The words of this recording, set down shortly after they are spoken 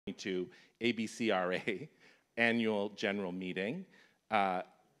2022 ABCRA Annual General Meeting,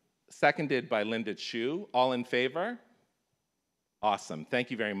 seconded by Linda Chu. All in favor? Awesome. Thank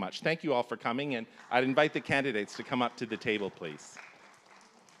you very much. Thank you all for coming, and I'd invite the candidates to come up to the table, please.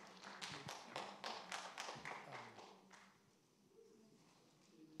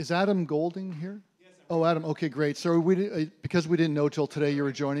 Is Adam Golding here? Yes. Oh, Adam. Okay, great. So because we didn't know till today you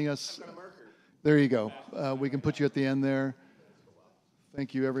were joining us. There you go. We can put you at the end there.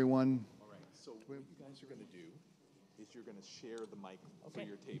 Thank you, everyone. All right. So what you guys are going to do is you're going to share the mic for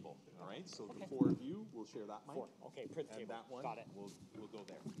your table. All right. So the four of you will share that mic. Okay, for the table. And that one. Got it. We'll go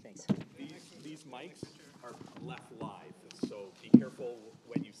there. Thanks. These mics are left live, so be careful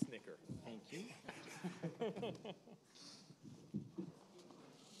when you snicker. Thank you.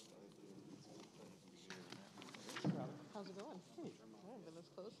 How's it going? I haven't been this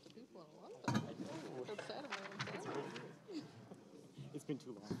close to people in a long time. Outside of my own family. It's been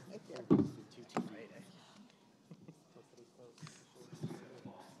too long. It's been too late.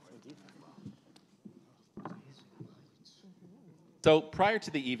 So prior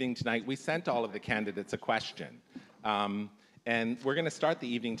to the evening tonight, we sent all of the candidates a question. And we're going to start the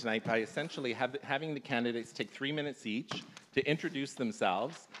evening tonight by essentially having the candidates take 3 minutes each to introduce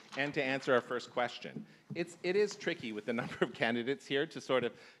themselves and to answer our first question. It is tricky with the number of candidates here to sort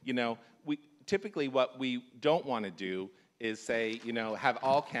of, typically what we don't want to do is say, have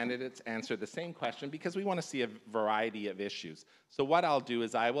all candidates answer the same question because we want to see a variety of issues. So what I'll do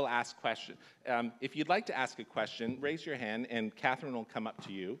is I will ask questions. If you'd like to ask a question, raise your hand and Catherine will come up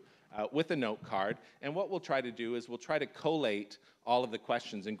to you with a note card. And what we'll try to do is we'll try to collate all of the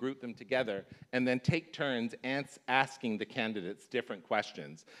questions and group them together and then take turns asking the candidates different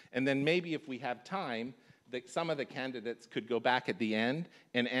questions. And then maybe if we have time, some of the candidates could go back at the end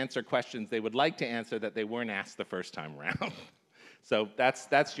and answer questions they would like to answer that they weren't asked the first time around. So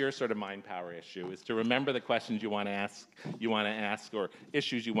that's your sort of mind power issue, is to remember the questions you want to ask or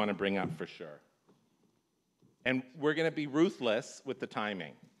issues you want to bring up for sure. And we're going to be ruthless with the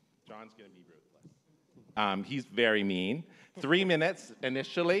timing. John's going to be ruthless. He's very mean. 3 minutes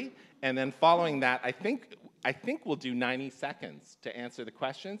initially, and then following that, I think we'll do 90 seconds to answer the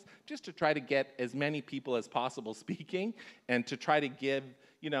questions, just to try to get as many people as possible speaking, and to try to give,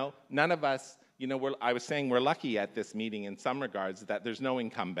 none of us, I was saying we're lucky at this meeting in some regards that there's no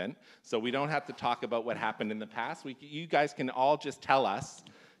incumbent, so we don't have to talk about what happened in the past. You guys can all just tell us,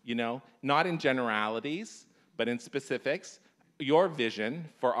 not in generalities, but in specifics, your vision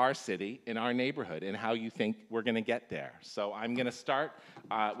for our city, in our neighborhood, and how you think we're going to get there. So I'm going to start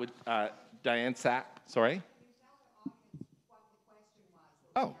with Diane Sack. Sorry?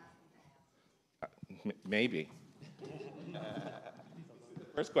 Oh, maybe.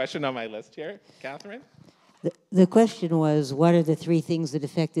 First question on my list here, Catherine? The question was, what are the 3 things that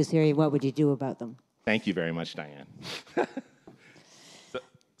affect this area? What would you do about them? Thank you very much, Diane.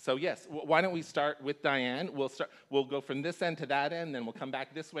 So yes, why don't we start with Diane? We'll go from this end to that end, then we'll come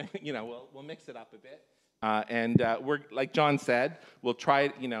back this way. We'll mix it up a bit. And we're, like John said, we'll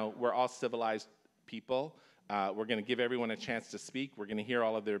try, we're all civilized people. We're going to give everyone a chance to speak. We're going to hear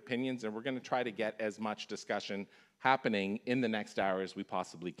all of their opinions, and we're going to try to get as much discussion happening in the next hour as we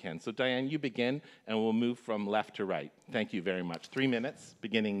possibly can. So Diane, you begin, and we'll move from left to right. Thank you very much. 3 minutes,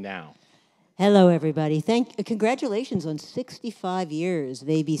 beginning now. Hello, everybody. Congratulations on 65 years of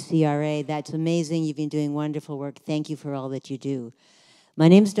ABCRA. That's amazing. You've been doing wonderful work. Thank you for all that you do. My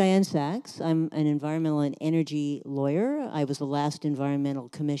name is Diane Sachs. I'm an environmental and energy lawyer. I was the last environmental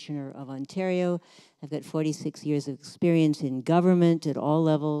commissioner of Ontario. I've got 46 years of experience in government at all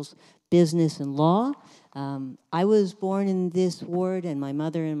levels, business and law. I was born in this ward, and my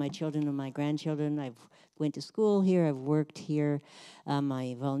mother and my children and my grandchildren, I've went to school here, I've worked here,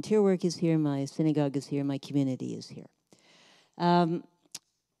 my volunteer work is here, my synagogue is here, my community is here.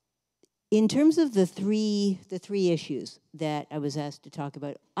 In terms of the three issues that I was asked to talk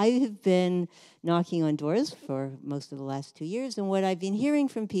about, I have been knocking on doors for most of the last 2 years, and what I've been hearing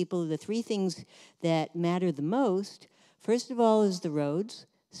from people, the 3 things that matter the most, first of all is the roads,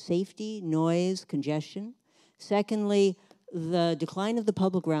 safety, noise, congestion. Secondly, the decline of the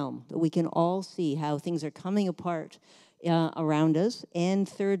public realm, that we can all see how things are coming apart around us. And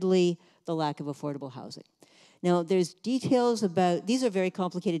thirdly, the lack of affordable housing. Now, there's details about, these are very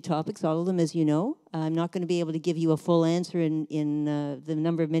complicated topics, all of them, as you know. I'm not going to be able to give you a full answer in the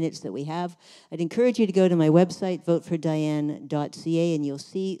number of minutes that we have. I'd encourage you to go to my website, votefordiane.ca, and you'll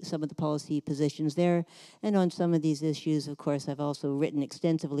see some of the policy positions there. And on some of these issues, of course, I've also written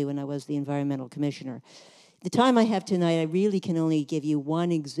extensively when I was the environmental commissioner. The time I have tonight, I really can only give you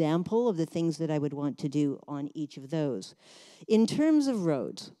one example of the things that I would want to do on each of those. In terms of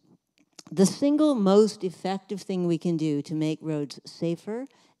roads, the single most effective thing we can do to make roads safer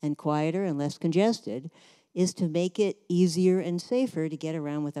and quieter and less congested is to make it easier and safer to get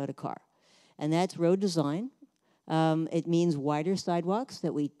around without a car. And that's road design. It means wider sidewalks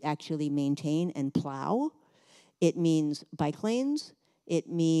that we actually maintain and plow. It means bike lanes. It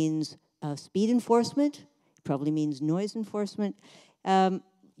means speed enforcement. It probably means noise enforcement.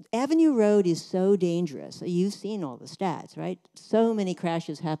 Avenue Road is so dangerous. You've seen all the stats, right? So many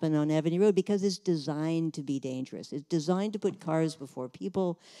crashes happen on Avenue Road because it's designed to be dangerous. It's designed to put cars before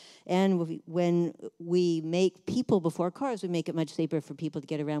people. And when we make people before cars, we make it much safer for people to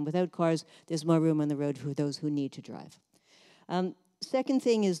get around without cars. There's more room on the road for those who need to drive. Second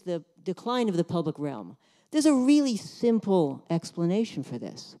thing is the decline of the public realm. There's a really simple explanation for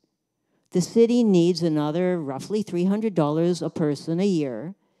this. The city needs another roughly $300 a person a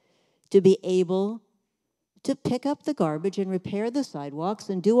year to be able to pick up the garbage and repair the sidewalks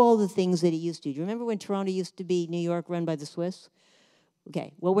and do all the things that it used to. Do you remember when Toronto used to be New York run by the Swiss?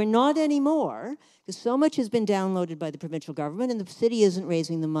 Okay, well, we're not anymore because so much has been downloaded by the provincial government and the city isn't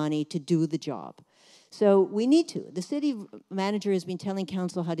raising the money to do the job. So we need to. The city manager has been telling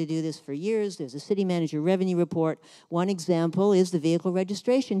council how to do this for years. There's a city manager revenue report. One example is the vehicle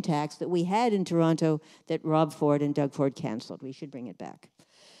registration tax that we had in Toronto that Rob Ford and Doug Ford canceled. We should bring it back.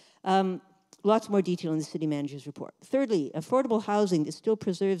 Lots more detail in the city manager's report. Thirdly, affordable housing that still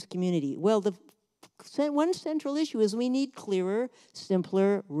preserves community. Well, the one central issue is we need clearer,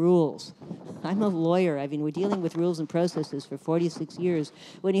 simpler rules. I'm a lawyer. We're dealing with rules and processes for 46 years.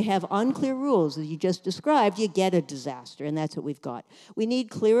 When you have unclear rules, as you just described, you get a disaster, and that's what we've got. We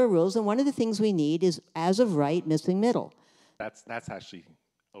need clearer rules, and one of the things we need is, as of right, missing middle. That's actually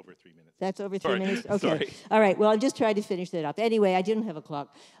over 3 minutes. That's over 3 Sorry. minutes? Okay. Sorry. All right, well, I'll just try to finish that up. Anyway, I didn't have a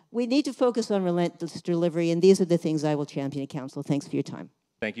clock. We need to focus on relentless delivery, and these are the things I will champion at council. Thanks for your time.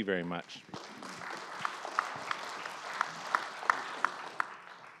 Thank you very much.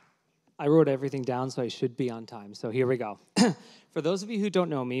 I wrote everything down, so I should be on time. So here we go. For those of you who don't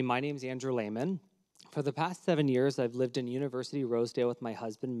know me, my name's Andrew Lehman. For the past 7 years, I've lived in University Rosedale with my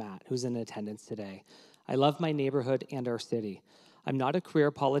husband, Matt, who's in attendance today. I love my neighborhood and our city. I'm not a career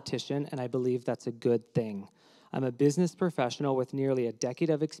politician, and I believe that's a good thing. I'm a business professional with nearly a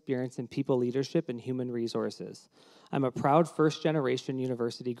decade of experience in people leadership and human resources. I'm a proud first-generation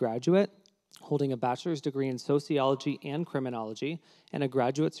university graduate, holding a bachelor's degree in sociology and criminology, and a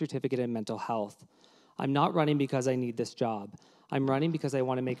graduate certificate in mental health. I'm not running because I need this job. I'm running because I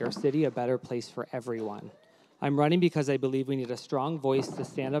want to make our city a better place for everyone. I'm running because I believe we need a strong voice to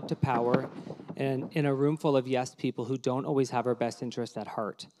stand up to power and in a room full of yes people who don't always have our best interests at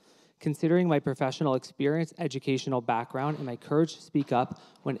heart. Considering my professional experience, educational background, and my courage to speak up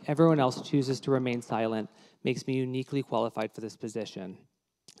when everyone else chooses to remain silent makes me uniquely qualified for this position.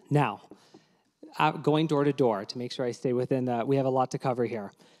 Now, going door to door to make sure I stay within we have a lot to cover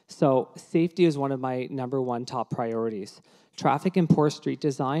here. So safety is one of my #1 top priorities. Traffic and poor street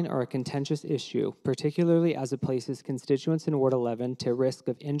design are a contentious issue, particularly as it places constituents in Ward 11 to risk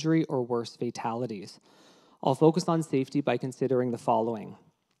of injury or worse, fatalities. I'll focus on safety by considering the following.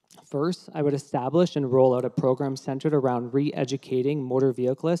 First, I would establish and roll out a program centered around re-educating motor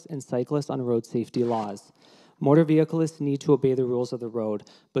vehiclists and cyclists on road safety laws. Motor vehiclists need to obey the rules of the road,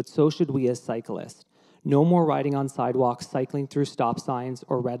 but so should we as cyclists. No more riding on sidewalks, cycling through stop signs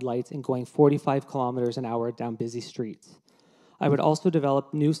or red lights, and going 45 kilometers an hour down busy streets. I would also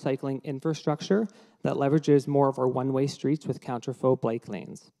develop new cycling infrastructure that leverages more of our one-way streets with counterflow bike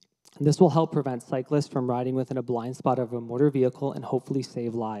lanes. This will help prevent cyclists from riding within a blind spot of a motor vehicle and hopefully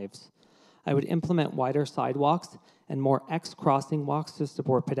save lives. I would implement wider sidewalks and more X-crossing walks to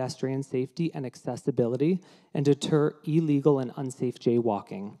support pedestrian safety and accessibility and deter illegal and unsafe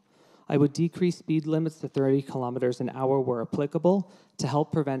jaywalking. I would decrease speed limits to 30 kilometers an hour where applicable to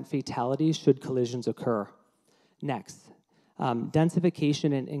help prevent fatalities should collisions occur. Next,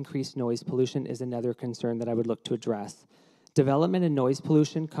 densification and increased noise pollution is another concern that I would look to address. Development and noise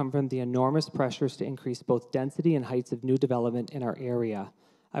pollution come from the enormous pressures to increase both density and heights of new development in our area.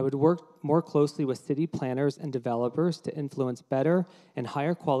 I would work more closely with city planners and developers to influence better and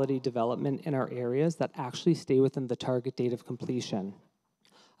higher quality development in our areas that actually stay within the target date of completion.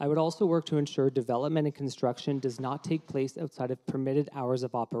 I would also work to ensure development and construction does not take place outside of permitted hours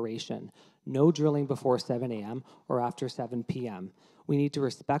of operation. No drilling before 7 a.m. or after 7 p.m. We need to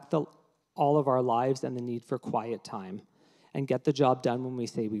respect all of our lives and the need for quiet time and get the job done when we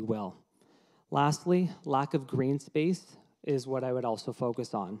say we will. Lastly, lack of green space is what I would also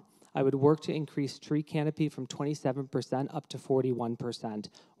focus on. I would work to increase tree canopy from 27% up to 41%.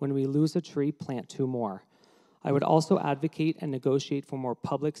 When we lose a tree, plant 2 more. I would also advocate and negotiate for more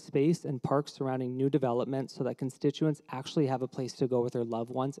public space and parks surrounding new development so that constituents actually have a place to go with their loved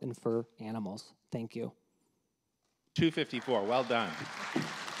ones and fur animals. Thank you. 254, well done.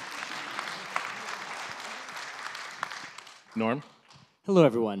 Norm? Hello,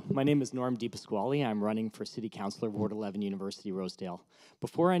 everyone. My name is Norm DiPasquale. I'm running for City Councilor, Ward 11, University Rosedale.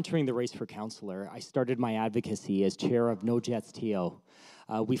 Before entering the race for councilor, I started my advocacy as chair of No Jets TO.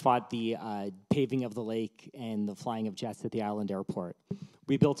 We fought the paving of the lake and the flying of jets at the Island Airport.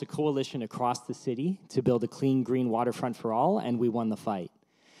 We built a coalition across the city to build a clean, green waterfront for all, and we won the fight.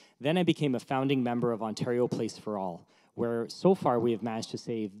 Then I became a founding member of Ontario Place for All, where so far we have managed to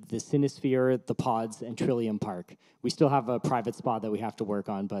save the Cinesphere, the Pods, and Trillium Park. We still have a private spot that we have to work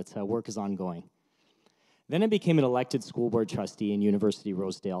on, but work is ongoing. Then I became an elected school board trustee in University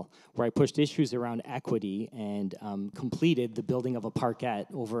Rosedale, where I pushed issues around equity and completed the building of a parkette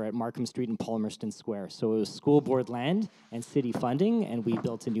over at Markham Street and Palmerston Square. So it was school board land and city funding, and we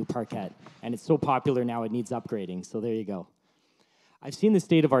built a new parkette. And it's so popular now it needs upgrading, so there you go. I've seen the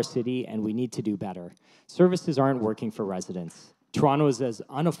state of our city, and we need to do better. Services aren't working for residents. Toronto is as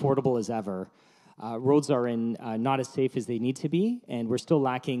unaffordable as ever. Roads are not as safe as they need to be, and we're still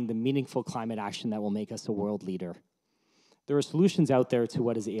lacking the meaningful climate action that will make us a world leader. There are solutions out there to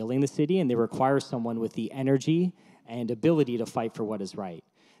what is ailing the city, and they require someone with the energy and ability to fight for what is right.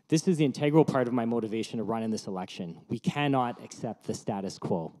 This is the integral part of my motivation to run in this election. We cannot accept the status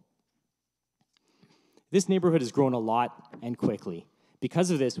quo. This neighborhood has grown a lot and quickly.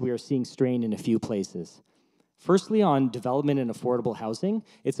 Because of this, we are seeing strain in a few places. Firstly, on development and affordable housing,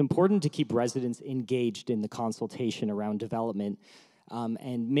 it's important to keep residents engaged in the consultation around development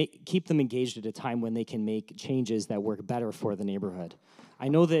and keep them engaged at a time when they can make changes that work better for the neighborhood. I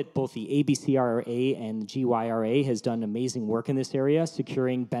know that both the ABCRA and the GYRA has done amazing work in this area,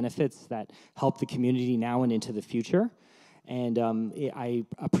 securing benefits that help the community now and into the future. And I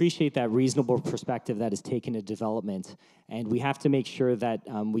appreciate that reasonable perspective that is taken to development. And we have to make sure that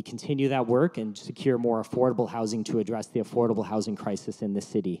we continue that work and secure more affordable housing to address the affordable housing crisis in this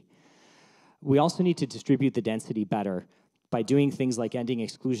city. We also need to distribute the density better by doing things like ending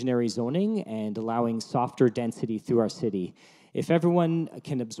exclusionary zoning and allowing softer density through our city. If everyone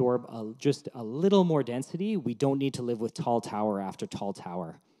can absorb just a little more density, we don't need to live with tall tower after tall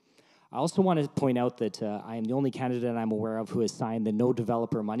tower. I also want to point out that I am the only candidate I'm aware of who has signed the No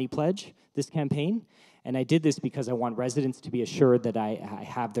Developer Money Pledge this campaign, and I did this because I want residents to be assured that I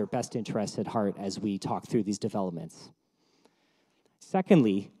have their best interests at heart as we talk through these developments.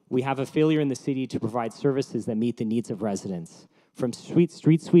 Secondly, we have a failure in the city to provide services that meet the needs of residents. From street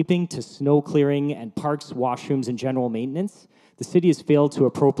sweeping to snow clearing and parks, washrooms, and general maintenance, the city has failed to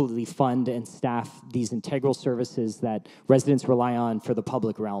appropriately fund and staff these integral services that residents rely on for the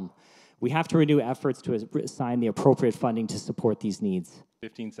public realm. We have to renew efforts to assign the appropriate funding to support these needs.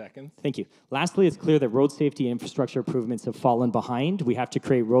 15 seconds. Thank you. Lastly, it's clear that road safety infrastructure improvements have fallen behind. We have to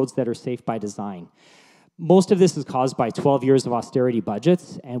create roads that are safe by design. Most of this is caused by 12 years of austerity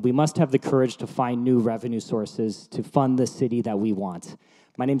budgets, and we must have the courage to find new revenue sources to fund the city that we want.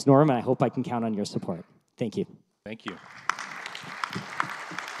 My name's Norm, and I hope I can count on your support. Thank you. Thank you.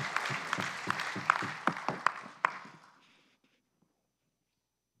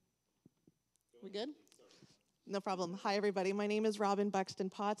 We good? No problem. Hi, everybody. My name is Robin Buxton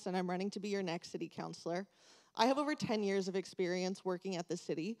Potts, and I'm running to be your next city councilor. I have over 10 years of experience working at the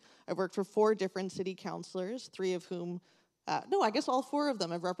city. I've worked for 4 different city councilors, 3 of whom, I guess all 4 of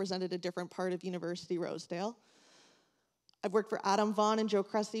them have represented a different part of University Rosedale. I've worked for Adam Vaughn and Joe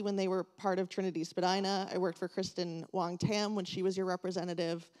Cressy when they were part of Trinity Spadina. I worked for Kristen Wong-Tam when she was your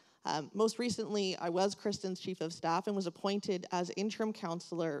representative. Most recently, I was Kristen's chief of staff and was appointed as interim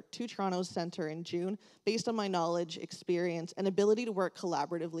councillor to Toronto Centre in June based on my knowledge, experience, and ability to work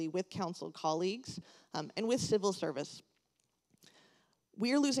collaboratively with council colleagues and with civil service.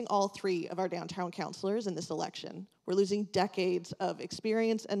 We are losing all 3 of our downtown councillors in this election. We're losing decades of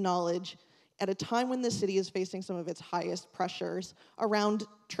experience and knowledge at a time when the city is facing some of its highest pressures around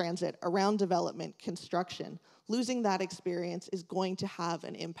transit, around development, construction. Losing that experience is going to have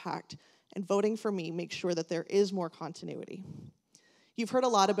an impact, and voting for me makes sure that there is more continuity. You've heard a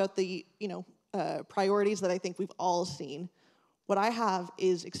lot about the priorities that I think we've all seen. What I have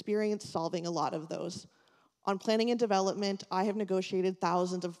is experience solving a lot of those. On planning and development, I have negotiated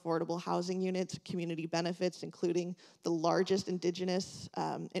thousands of affordable housing units, community benefits, including the largest Indigenous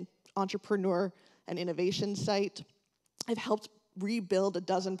entrepreneur and innovation site. I've helped rebuild a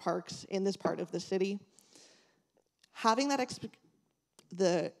dozen parks in this part of the city. Having that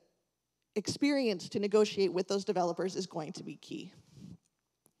experience to negotiate with those developers is going to be key.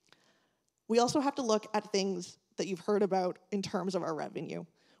 We also have to look at things that you've heard about in terms of our revenue.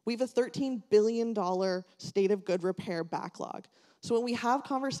 We have a $13 billion state of good repair backlog. So when we have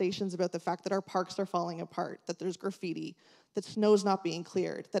conversations about the fact that our parks are falling apart, that there's graffiti, that snow's not being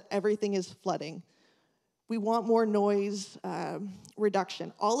cleared, that everything is flooding, we want more noise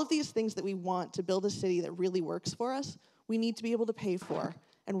reduction. All of these things that we want to build a city that really works for us, we need to be able to pay for.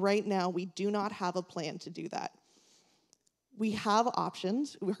 And right now, we do not have a plan to do that. We have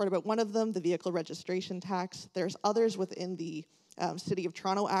options. We heard about one of them, the vehicle registration tax. There's others within the City of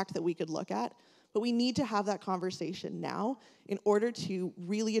Toronto Act that we could look at. But we need to have that conversation now in order to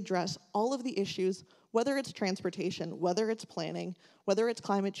really address all of the issues, whether it's transportation, whether it's planning, whether it's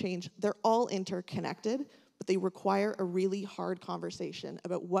climate change. They're all interconnected, but they require a really hard conversation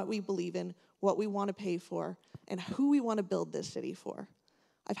about what we believe in, what we want to pay for, and who we want to build this city for.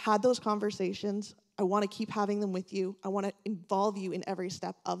 I've had those conversations. I want to keep having them with you. I want to involve you in every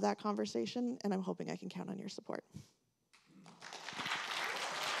step of that conversation, and I'm hoping I can count on your support.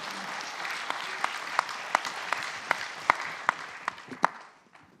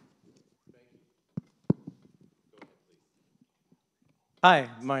 Hi,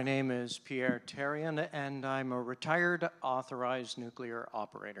 my name is Pierre Terrien, and I'm a retired authorized nuclear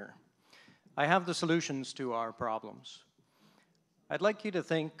operator. I have the solutions to our problems. I'd like you to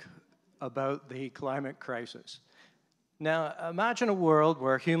think about the climate crisis. Now, imagine a world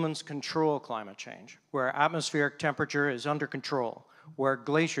where humans control climate change, where atmospheric temperature is under control, where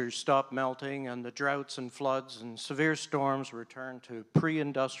glaciers stop melting and the droughts and floods and severe storms return to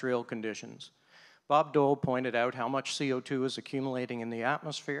pre-industrial conditions. Bob Dole pointed out how much CO2 is accumulating in the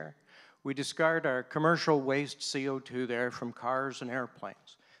atmosphere. We discard our commercial waste CO2 there from cars and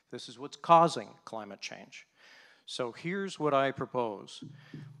airplanes. This is what's causing climate change. So here's what I propose.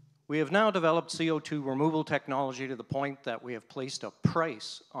 We have now developed CO2 removal technology to the point that we have placed a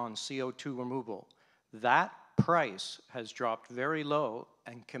price on CO2 removal. That price has dropped very low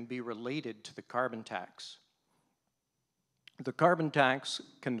and can be related to the carbon tax. The carbon tax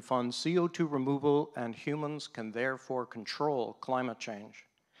can fund CO2 removal, and humans can therefore control climate change.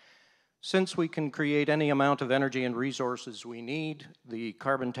 Since we can create any amount of energy and resources we need, the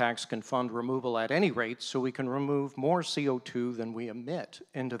carbon tax can fund removal at any rate, so we can remove more CO2 than we emit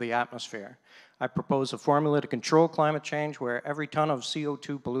into the atmosphere. I propose a formula to control climate change where every ton of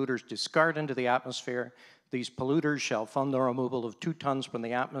CO2 polluters discard into the atmosphere, these polluters shall fund the removal of 2 tons from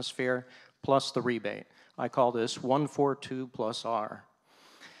the atmosphere plus the rebate. I call this 142 plus R.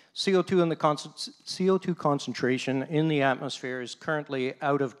 CO2 concentration in the atmosphere is currently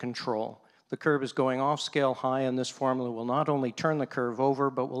out of control. The curve is going off scale high, and this formula will not only turn the curve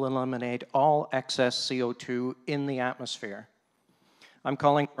over, but will eliminate all excess CO2 in the atmosphere. I'm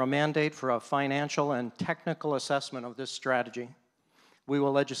calling for a mandate for a financial and technical assessment of this strategy. We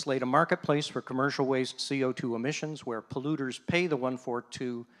will legislate a marketplace for commercial waste CO2 emissions where polluters pay the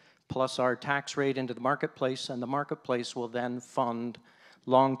 142 plus our tax rate into the marketplace, and the marketplace will then fund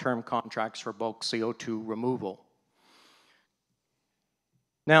long-term contracts for bulk CO2 removal.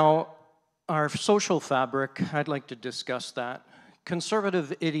 Now, our social fabric, I'd like to discuss that.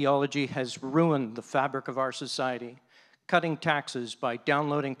 Conservative ideology has ruined the fabric of our society. Cutting taxes by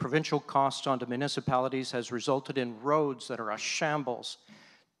downloading provincial costs onto municipalities has resulted in roads that are a shambles.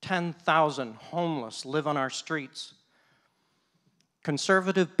 10,000 homeless live on our streets.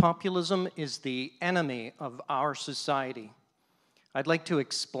 Conservative populism is the enemy of our society. I'd like to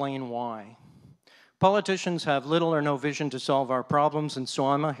explain why. Politicians have little or no vision to solve our problems, and so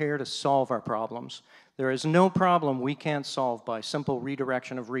I'm here to solve our problems. There is no problem we can't solve by simple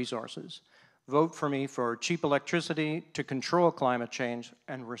redirection of resources. Vote for me for cheap electricity to control climate change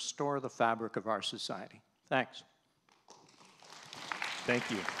and restore the fabric of our society. Thanks. Thank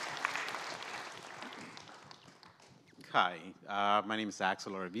you. Hi, my name is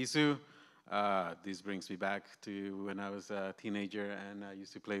Axel Oravizu. This brings me back to when I was a teenager and I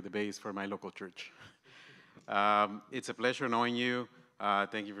used to play the bass for my local church. It's a pleasure knowing you.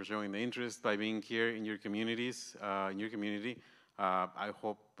 Thank you for showing the interest by being here in your communities, in your community. I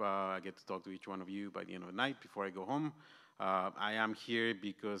hope I get to talk to each one of you by the end of the night before I go home. I am here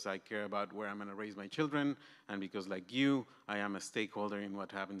because I care about where I'm going to raise my children, and because, like you, I am a stakeholder in what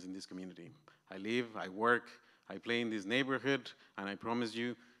happens in this community. I live, I work, I play in this neighborhood, and I promise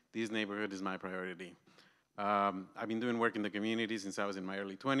you, this neighborhood is my priority. I've been doing work in the community since I was in my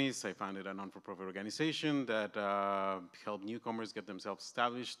early 20s. I founded a non-for-profit organization that helped newcomers get themselves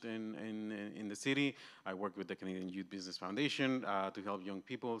established in the city. I worked with the Canadian Youth Business Foundation to help young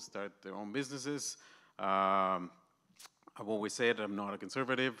people start their own businesses. I I've always said I'm not a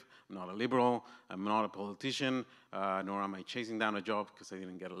conservative, I'm not a liberal, I'm not a politician, nor am I chasing down a job because I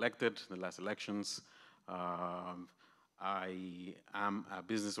didn't get elected in the last elections. I am a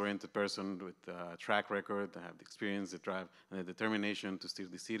business-oriented person with a track record. I have the experience, the drive, and the determination to steer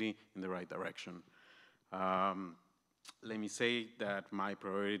the city in the right direction. Let me say that my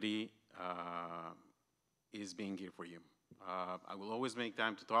priority is being here for you. I will always make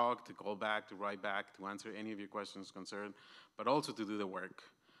time to talk, to call back, to write back, to answer any of your questions, concerns, but also to do the work.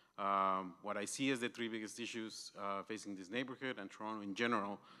 What I see as the three biggest issues facing this neighborhood and Toronto in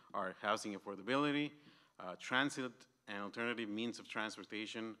general are housing affordability, transit and alternative means of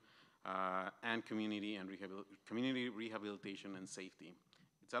transportation, and community rehabilitation and safety.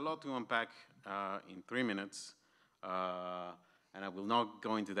 It's a lot to unpack in 3 minutes, and I will not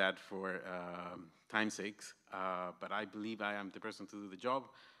go into that for time's sake, but I believe I am the person to do the job,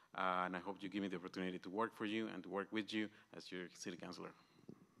 and I hope you give me the opportunity to work for you and to work with you as your city councilor.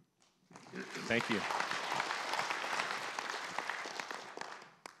 Thank you.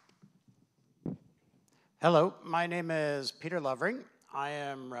 Hello, my name is Peter Lovering. I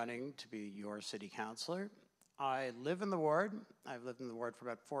am running to be your city councilor. I live in the ward. I've lived in the ward for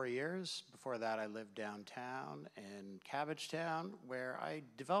about 4 years. Before that, I lived downtown in Cabbagetown, where I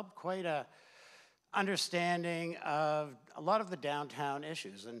developed quite a understanding of a lot of the downtown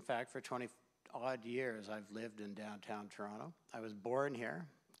issues. In fact, for 20-odd years, I've lived in downtown Toronto. I was born here.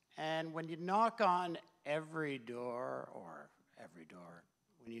 And when you knock on every door,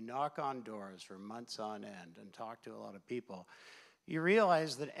 when you knock on doors for months on end and talk to a lot of people, you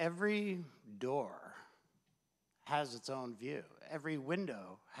realize that every door has its own view. Every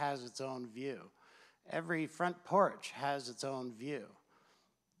window has its own view. Every front porch has its own view.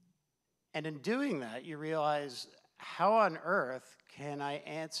 And in doing that, you realize, how on earth can I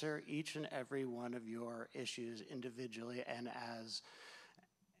answer each and every one of your issues individually and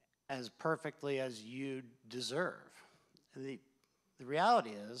as perfectly as you deserve? And the reality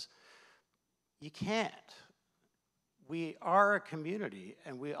is, you can't. We are a community,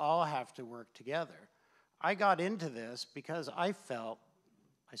 and we all have to work together. I got into this because I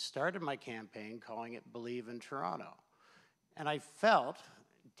started my campaign calling it Believe in Toronto. And I felt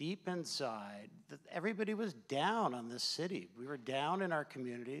deep inside that everybody was down on this city. We were down in our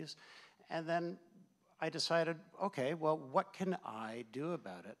communities. And then I decided, okay, well, what can I do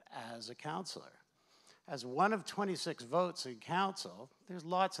about it as a councilor? As one of 26 votes in council, there's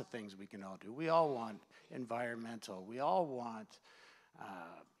lots of things we can all do. We all want environmental. We all want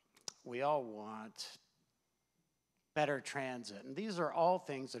better transit. And these are all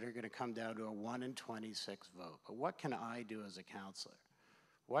things that are going to come down to a 1 in 26 vote. But what can I do as a councilor?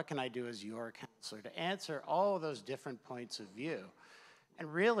 What can I do as your councilor to answer all of those different points of view?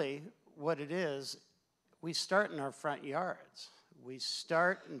 And really, what it is, we start in our front yards. We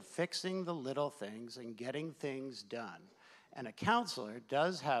start in fixing the little things and getting things done. And a councilor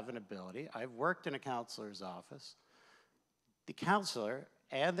does have an ability. I've worked in a councilor's office. The councilor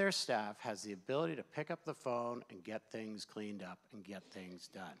and their staff has the ability to pick up the phone and get things cleaned up and get things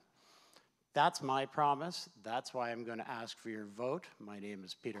done. That's my promise. That's why I'm going to ask for your vote. My name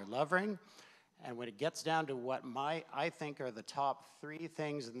is Peter Lovering. And when it gets down to what I think are the top 3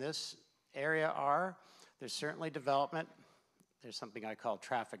 things in this area are, there's certainly development. There's something I call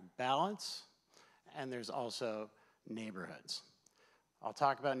traffic balance, and there's also neighborhoods. I'll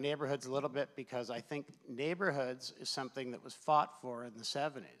talk about neighborhoods a little bit because I think neighborhoods is something that was fought for in the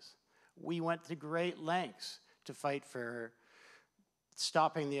 70s. We went to great lengths to fight for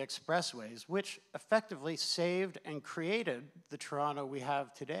stopping the expressways, which effectively saved and created the Toronto we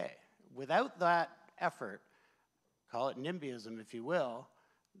have today. Without that effort, call it NIMBYism if you will,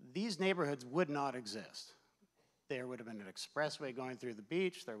 these neighborhoods would not exist. There would have been an expressway going through the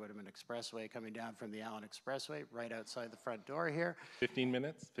beach. There would have been an expressway coming down from the Allen Expressway right outside the front door here. 15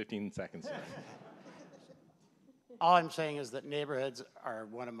 minutes, 15 seconds. All I'm saying is that neighborhoods are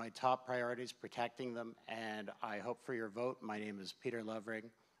one of my top priorities, protecting them, and I hope for your vote. My name is Peter Lovering,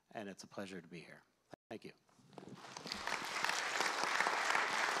 and it's a pleasure to be here. Thank you.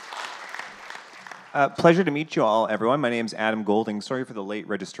 Pleasure to meet you all, everyone. My name's Adam Golding. Sorry for the late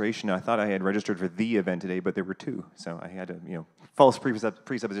registration. I thought I had registered for the event today, but there were 2, so I had to, false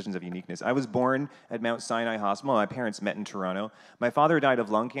presuppositions of uniqueness. I was born at Mount Sinai Hospital. My parents met in Toronto. My father died of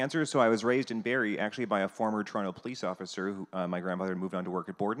lung cancer, so I was raised in Barrie, actually by a former Toronto police officer. Who, my grandfather moved on to work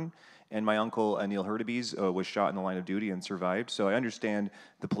at Borden, and my uncle Neil Hurtubise was shot in the line of duty and survived. So I understand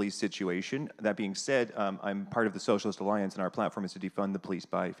the police situation. That being said, I'm part of the Socialist Alliance, and our platform is to defund the police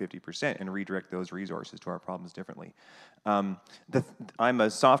by 50% and redirect those resources to our problems differently. I'm a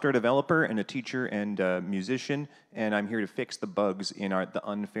software developer and a teacher and a musician, and I'm here to fix the bugs in the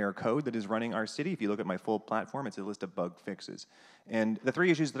unfair code that is running our city. If you look at my full platform, it's a list of bug fixes. And the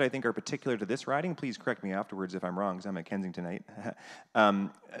 3 issues that I think are particular to this riding, please correct me afterwards if I'm wrong, because I'm at Kensington tonight.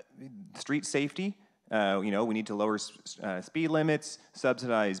 Street safety. We need to lower speed limits,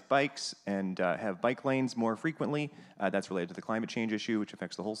 subsidize bikes, and have bike lanes more frequently. That's related to the climate change issue, which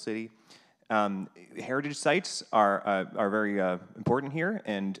affects the whole city. Heritage sites are very important here,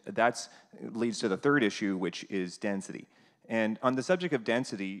 and that leads to the 3rd issue, which is density. And on the subject of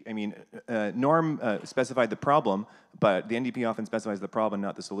density, I mean, Norm specified the problem, but the NDP often specifies the problem,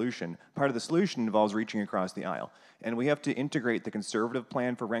 not the solution. Part of the solution involves reaching across the aisle. And we have to integrate the Conservative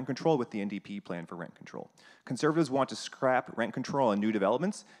plan for rent control with the NDP plan for rent control. Conservatives want to scrap rent control on new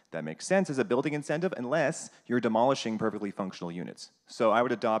developments. That makes sense as a building incentive unless you're demolishing perfectly functional units. So I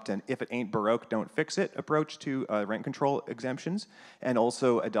would adopt an if it ain't Baroque, don't fix it approach to rent control exemptions, and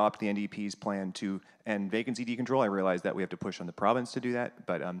also adopt the NDP's plan to end vacancy decontrol. I realize that we have to push on the province to do that,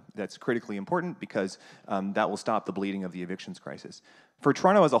 but that's critically important because that will stop the bleeding of the evictions crisis. For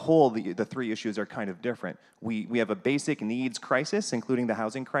Toronto as a whole, the 3 issues are kind of different. We have a basic needs crisis, including the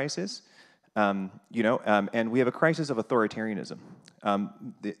housing crisis, and we have a crisis of authoritarianism.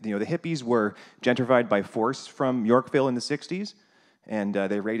 The hippies were gentrified by force from Yorkville in the 60s, and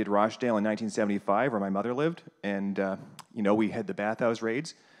they raided Rochdale in 1975, where my mother lived, and we had the bathhouse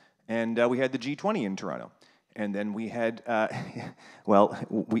raids, and we had the G20 in Toronto. And then we had,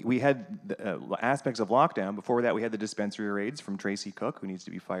 we had aspects of lockdown. Before that, we had the dispensary raids from Tracy Cook, who needs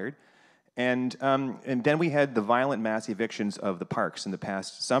to be fired. And then we had the violent mass evictions of the parks in the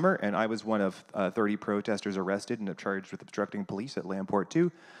past summer, and I was one of 30 protesters arrested and charged with obstructing police at Lamport 2.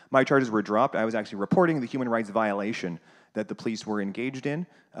 My charges were dropped. I was actually reporting the human rights violation that the police were engaged in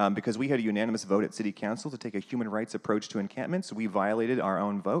because we had a unanimous vote at City Council to take a human rights approach to encampments. We violated our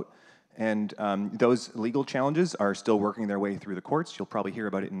own vote. And those legal challenges are still working their way through the courts. You'll probably hear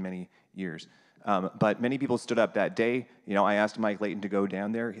about it in many years. But many people stood up that day. I asked Mike Layton to go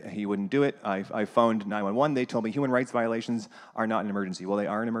down there. He wouldn't do it. I phoned 911. They told me human rights violations are not an emergency. Well, they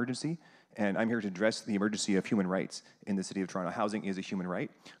are an emergency, and I'm here to address the emergency of human rights in the city of Toronto. Housing is a human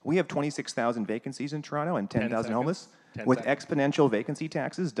right. We have 26,000 vacancies in Toronto and 10,000 homeless. With exponential vacancy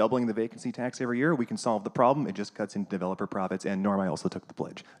taxes, doubling the vacancy tax every year, we can solve the problem. It just cuts into developer profits. And Norm, I also took the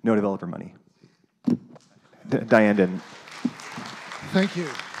pledge. No developer money. Diane didn't. Thank you.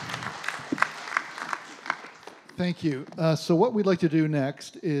 Thank you. So what we'd like to do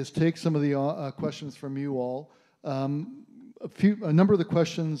next is take some of the questions from you all. A number of the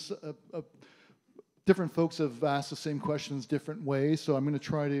questions, different folks have asked the same questions different ways, so I'm going to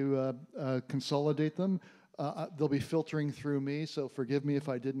try to consolidate them. They'll be filtering through me, so forgive me if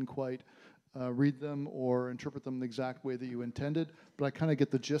I didn't quite read them or interpret them the exact way that you intended, but I kind of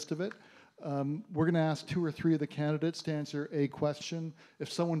get the gist of it. We're going to ask 2 or 3 of the candidates to answer a question.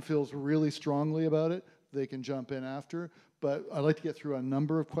 If someone feels really strongly about it, they can jump in after, but I'd like to get through a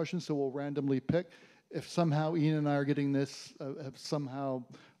number of questions, so we'll randomly pick. If somehow Ian and I are getting this, have somehow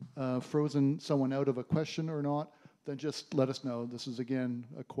frozen someone out of a question or not, then just let us know. This is, again,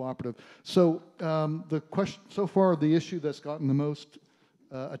 a cooperative. So the question, so far, the issue that's gotten the most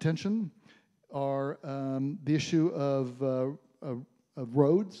attention are the issue of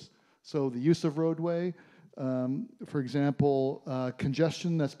roads, so the use of roadway. For example,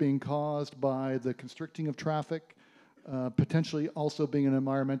 congestion that's being caused by the constricting of traffic, potentially also being an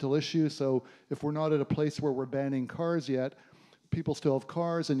environmental issue. So if we're not at a place where we're banning cars yet, people still have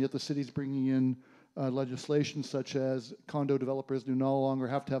cars, and yet the city's bringing in legislation such as condo developers do no longer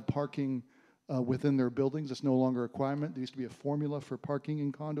have to have parking within their buildings. It's no longer a requirement. There used to be a formula for parking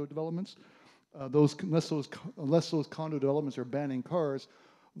in condo developments. Unless those condo developments are banning cars,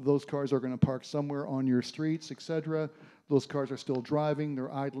 those cars are going to park somewhere on your streets, etc. Those cars are still driving.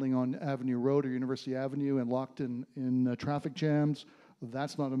 They're idling on Avenue Road or University Avenue and locked in traffic jams.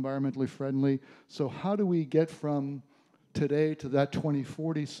 That's not environmentally friendly. So how do we get from today to that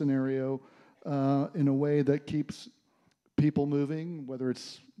 2040 scenario in a way that keeps people moving, whether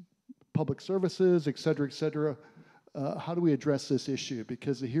it's public services, et cetera, how do we address this issue?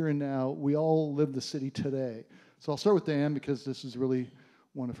 Because the here and now, we all live the city today. So I'll start with Diane because this is really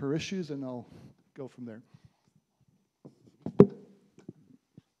one of her issues, and I'll go from there.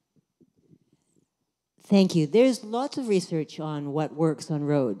 Thank you. There's lots of research on what works on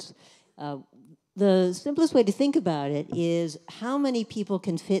roads. The simplest way to think about it is how many people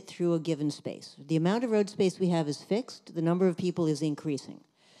can fit through a given space. The amount of road space we have is fixed. The number of people is increasing.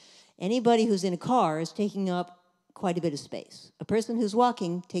 Anybody who's in a car is taking up quite a bit of space. A person who's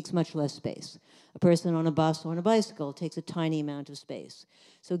walking takes much less space. A person on a bus or on a bicycle takes a tiny amount of space.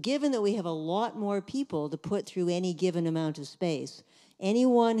 So given that we have a lot more people to put through any given amount of space,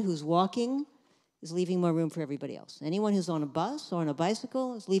 anyone who's walking is leaving more room for everybody else. Anyone who's on a bus or on a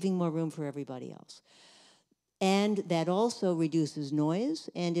bicycle is leaving more room for everybody else. And that also reduces noise,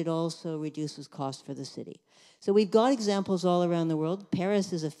 and it also reduces cost for the city. So we've got examples all around the world.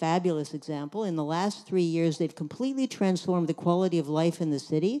 Paris is a fabulous example. In the last 3 years, they've completely transformed the quality of life in the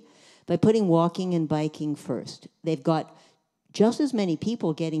city by putting walking and biking first. They've got just as many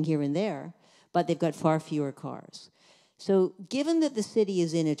people getting here and there, but they've got far fewer cars. So given that the city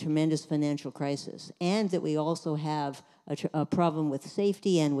is in a tremendous financial crisis, and that we also have a problem with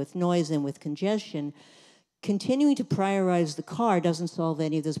safety and with noise and with congestion, continuing to prioritize the car doesn't solve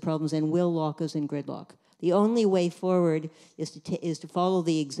any of those problems and will lock us in gridlock. The only way forward is to follow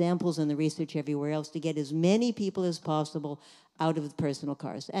the examples and the research everywhere else to get as many people as possible out of the personal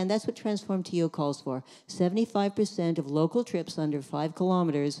cars. And that's what Transform TO calls for. 75% of local trips under 5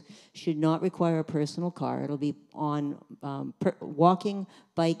 kilometers should not require a personal car. It'll be on walking,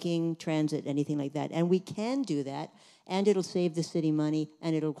 biking, transit, anything like that. And we can do that, and it'll save the city money,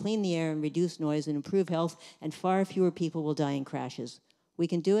 and it'll clean the air and reduce noise and improve health, and far fewer people will die in crashes. We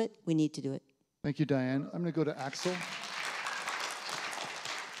can do it. We need to do it. Thank you, Diane. I'm going to go to Axel.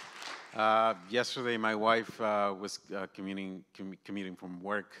 Yesterday, my wife was commuting from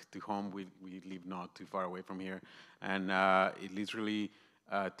work to home. We live not too far away from here, and it literally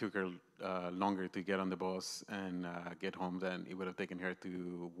took her longer to get on the bus and get home than it would have taken her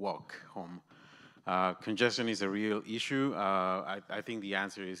to walk home. Congestion is a real issue. I think the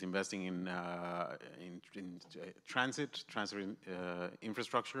answer is investing in transit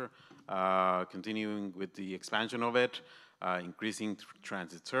infrastructure, continuing with the expansion of it, increasing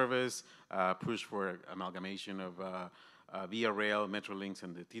transit service, push for amalgamation of Via Rail, Metrolinx,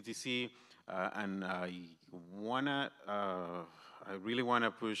 and the TTC, and I really want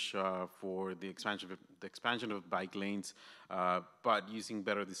to push for the expansion of bike lanes, but using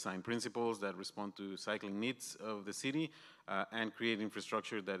better design principles that respond to cycling needs of the city, and create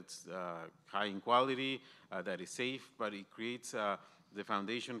infrastructure that's high in quality, that is safe, but it creates the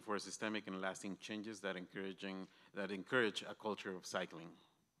foundation for systemic and lasting changes that encourage a culture of cycling.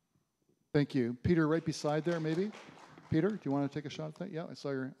 Thank you. Peter, right beside there, maybe? Peter, do you want to take a shot at that? Yeah, I saw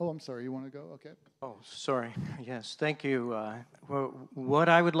your, oh, I'm sorry, you want to go? Okay. Oh, sorry. Yes, thank you. What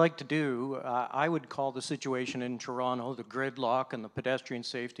I would like to do, I would call the situation in Toronto, the gridlock and the pedestrian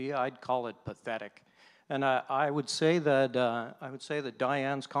safety, I'd call it pathetic. And I would say that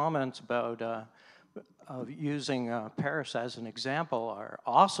Diane's comments about using Paris as an example are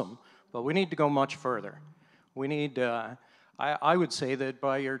awesome, but we need to go much further. We need, I would say that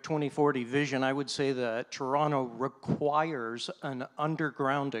by your 2040 vision, I would say that Toronto requires an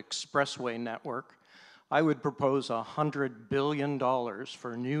underground expressway network. I would propose $100 billion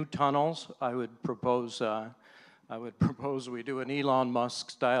for new tunnels. I would propose we do an Elon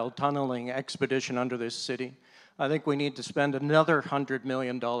Musk-style tunneling expedition under this city. I think we need to spend another $100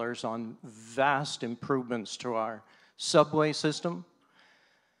 million on vast improvements to our subway system.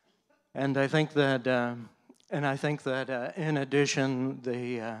 And I think that, in addition,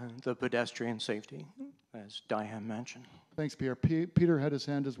 the pedestrian safety, as Diane mentioned. Thanks, Pierre. Peter had his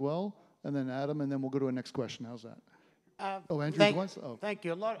hand as well, and then Adam, and then we'll go to a next question. How's that? Andrew wants. Oh. Thank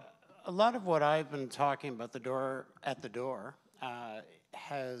you. A lot of what I've been talking about at the door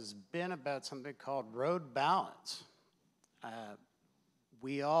has been about something called road balance.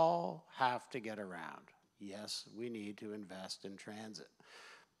 We all have to get around. Yes, we need to invest in transit.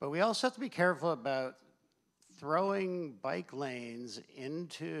 But we also have to be careful about throwing bike lanes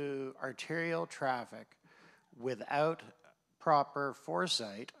into arterial traffic without proper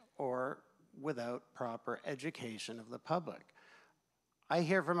foresight or without proper education of the public. I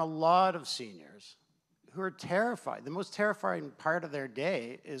hear from a lot of seniors who are terrified. The most terrifying part of their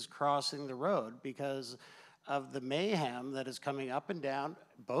day is crossing the road because of the mayhem that is coming up and down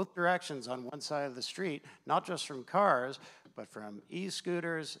both directions on one side of the street, not just from cars, but from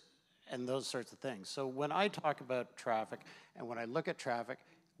e-scooters and those sorts of things. So when I talk about traffic and when I look at traffic,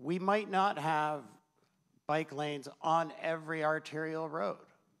 we might not have bike lanes on every arterial road,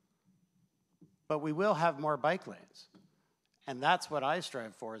 but we will have more bike lanes. And that's what I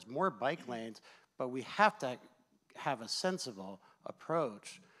strive for, is more bike lanes, but we have to have a sensible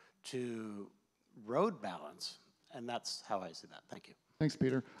approach to road balance, and that's how I see that. Thank you. Thanks,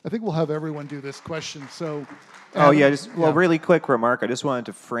 Peter. I think we'll have everyone do this question. So, Really quick remark. I just wanted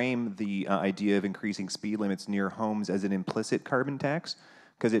to frame the idea of increasing speed limits near homes as an implicit carbon tax,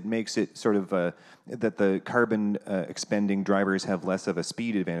 because it makes it sort of that the carbon expending drivers have less of a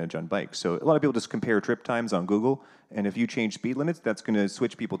speed advantage on bikes. So a lot of people just compare trip times on Google, and if you change speed limits, that's going to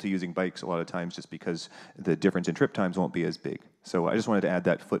switch people to using bikes a lot of times just because the difference in trip times won't be as big. So I just wanted to add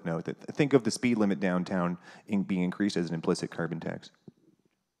that footnote that think of the speed limit downtown being increased as an implicit carbon tax.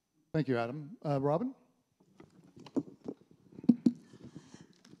 Thank you, Adam. Robin?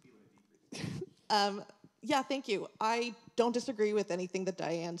 Yeah, thank you. I don't disagree with anything that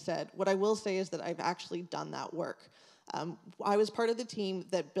Diane said. What I will say is that I've actually done that work. I was part of the team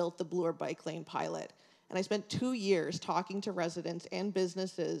that built the Bloor Bike Lane pilot, and I spent 2 years talking to residents and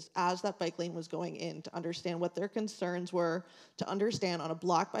businesses as that bike lane was going in to understand what their concerns were, to understand on a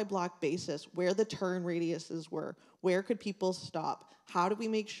block-by-block basis where the turn radiuses were, where could people stop, how do we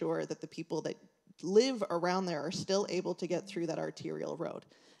make sure that the people that live around there are still able to get through that arterial road.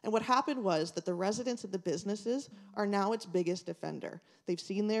 And what happened was that the residents and the businesses are now its biggest offender. They've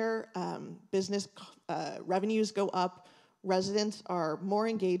seen their business revenues go up. Residents are more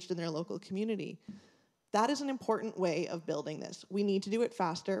engaged in their local community. That is an important way of building this. We need to do it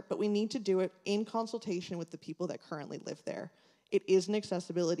faster, but we need to do it in consultation with the people that currently live there. It is an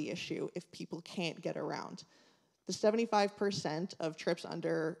accessibility issue if people can't get around. The 75% of trips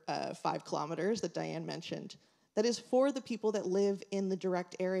under 5 kilometers that Diane mentioned, that is for the people that live in the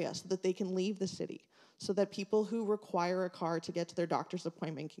direct area so that they can leave the city, so that people who require a car to get to their doctor's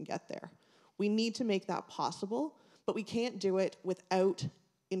appointment can get there. We need to make that possible, but we can't do it without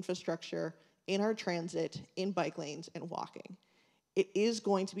infrastructure in our transit, in bike lanes, and walking. It is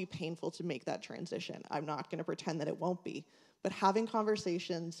going to be painful to make that transition. I'm not going to pretend that it won't be, but having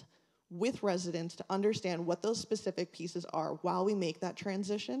conversations with residents to understand what those specific pieces are while we make that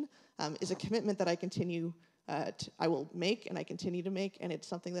transition is a commitment that I will make and I continue to make, and it's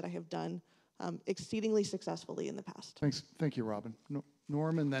something that I have done exceedingly successfully in the past. Thank you, Robin.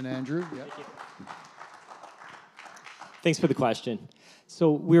 Norm and then Andrew. Yeah. Thanks for the question.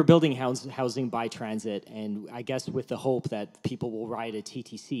 So we're building housing by transit, and I guess with the hope that people will ride a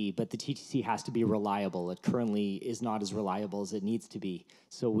TTC, but the TTC has to be reliable. It currently is not as reliable as it needs to be.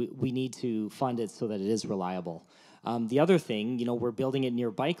 So we need to fund it so that it is reliable. The other thing, we're building it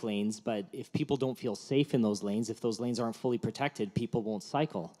near bike lanes, but if people don't feel safe in those lanes, if those lanes aren't fully protected, people won't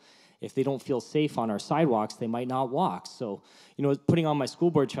cycle. If they don't feel safe on our sidewalks, they might not walk. So, putting on my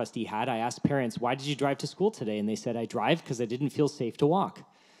school board trustee hat, I asked parents, why did you drive to school today? And they said, I drive because I didn't feel safe to walk.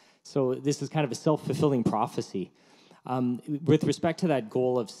 So this is kind of a self-fulfilling prophecy. With respect to that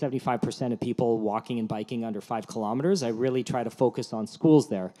goal of 75% of people walking and biking under 5 kilometers, I really try to focus on schools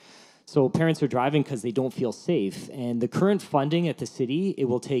there. So parents are driving because they don't feel safe. And the current funding at the city, it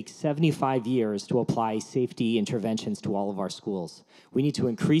will take 75 years to apply safety interventions to all of our schools. We need to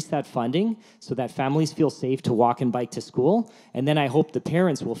increase that funding so that families feel safe to walk and bike to school. And then I hope the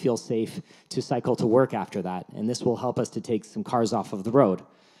parents will feel safe to cycle to work after that. And this will help us to take some cars off of the road.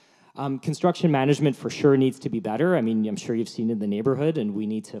 Construction management for sure needs to be better. I mean, I'm sure you've seen it in the neighborhood, and we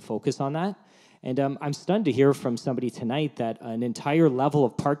need to focus on that. And I'm stunned to hear from somebody tonight that an entire level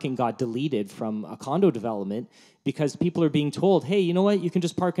of parking got deleted from a condo development because people are being told, hey, you know what, you can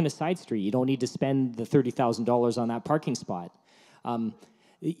just park in a side street. You don't need to spend the $30,000 on that parking spot.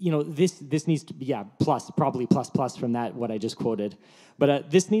 This needs to be, probably plus from that, what I just quoted. But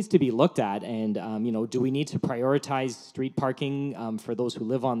this needs to be looked at, and do we need to prioritize street parking for those who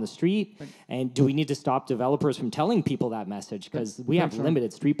live on the street? And do we need to stop developers from telling people that message? Because we have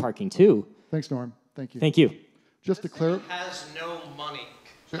limited street parking too. Thanks, Norm. Thank you. Thank you. Just to clarify. Has no money.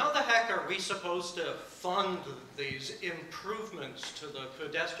 How the heck are we supposed to fund these improvements to the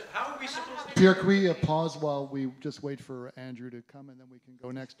pedestrian? How are we supposed to? Pierre, can we pause while we just wait for Andrew to come, and then we can go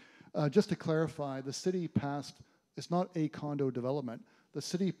next? Just to clarify, the city passed, it's not a condo development. The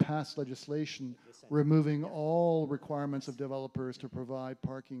city passed legislation removing all requirements of developers to provide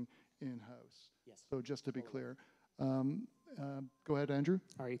parking in-house. Yes. So just to be clear. Go ahead, Andrew.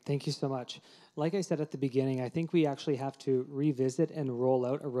 All right, thank you so much. Like I said at the beginning, I think we actually have to revisit and roll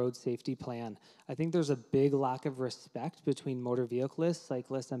out a road safety plan. I think there's a big lack of respect between motor vehiclists,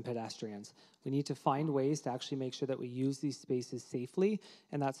 cyclists, and pedestrians. We need to find ways to actually make sure that we use these spaces safely,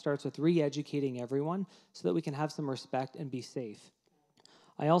 and that starts with re-educating everyone so that we can have some respect and be safe.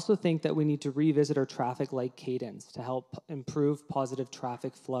 I also think that we need to revisit our traffic light cadence to help improve positive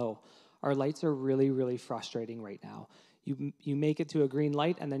traffic flow. Our lights are really, really frustrating right now. You make it to a green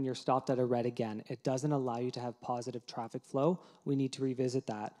light and then you're stopped at a red again. It doesn't allow you to have positive traffic flow. We need to revisit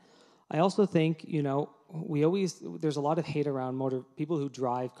that. I also think, there's a lot of hate around people who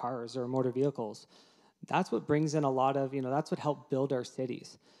drive cars or motor vehicles. That's what brings in a lot of, that's what helped build our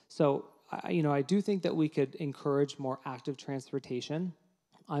cities. So, I do think that we could encourage more active transportation.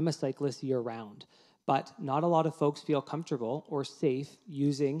 I'm a cyclist year round, but not a lot of folks feel comfortable or safe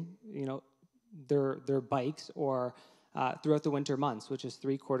using, their bikes or throughout the winter months, which is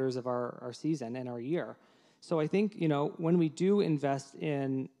 3/4 of our season and our year. So I think, when we do invest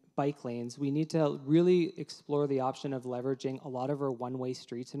in bike lanes, we need to really explore the option of leveraging a lot of our one-way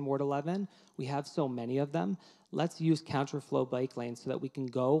streets in Ward 11. We have so many of them. Let's use counterflow bike lanes so that we can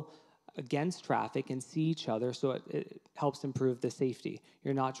go against traffic and see each other, so it helps improve the safety.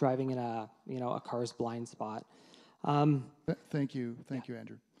 You're not driving in a car's blind spot. Thank you,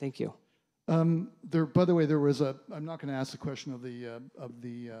 Andrew. Thank you. By the way, there was I'm not going to ask the question of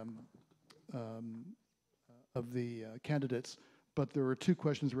the candidates, but there were 2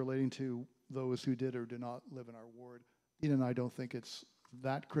 questions relating to those who did or did not live in our ward. Ian and I don't think it's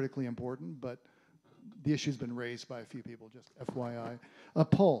that critically important, but the issue's been raised by a few people, just FYI.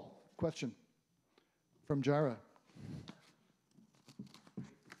 Paul, question from Jara.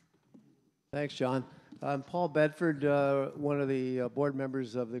 Thanks, John. I'm Paul Bedford, one of the board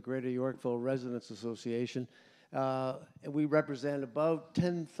members of the Greater Yorkville Residents Association. And we represent about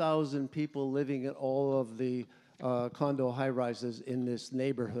 10,000 people living in all of the condo high-rises in this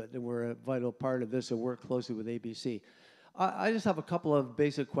neighborhood, and we're a vital part of this and work closely with ABC. I just have a couple of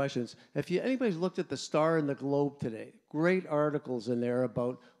basic questions. If anybody's looked at the Star and the Globe today, great articles in there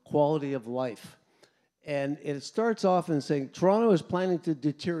about quality of life. And it starts off in saying, Toronto is planning to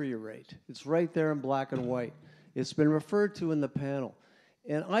deteriorate. It's right there in black and white. It's been referred to in the panel.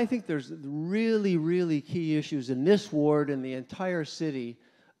 And I think there's really, really key issues in this ward and the entire city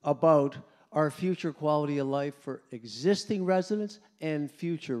about our future quality of life for existing residents and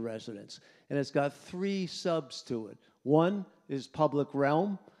future residents. And it's got 3 subs to it. One is public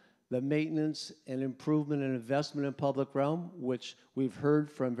realm, the maintenance and improvement and investment in public realm, which we've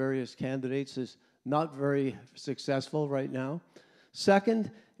heard from various candidates is not very successful right now. Second,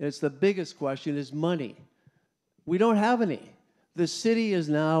 and it's the biggest question, is money. We don't have any. The city is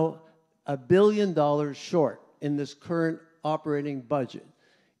now $1 billion short in this current operating budget.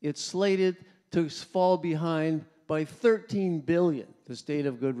 It's slated to fall behind by $13 billion, the state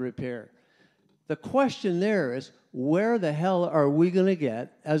of good repair. The question there is, where the hell are we going to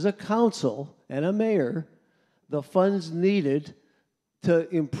get, as a council and a mayor, the funds needed to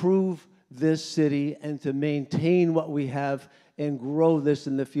improve this city and to maintain what we have and grow this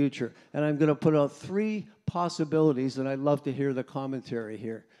in the future? And I'm going to put out 3 possibilities, and I'd love to hear the commentary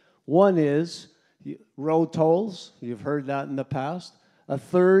here. One is road tolls. You've heard that in the past. A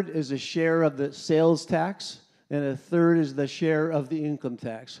third is a share of the sales tax, and a third is the share of the income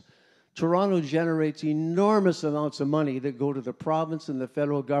tax. Toronto generates enormous amounts of money that go to the province and the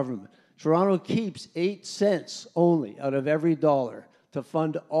federal government. Toronto keeps 8 cents only out of every dollar to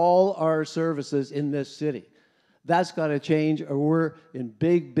fund all our services in this city. That's got to change, or we're in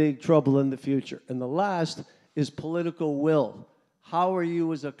big, big trouble in the future. And the last is political will. How are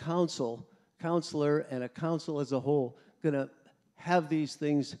you as a councillor, and a council as a whole going to have these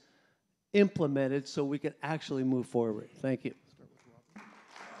things implemented so we can actually move forward? Thank you.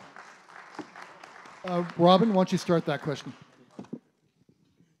 Robin, why don't you start that question?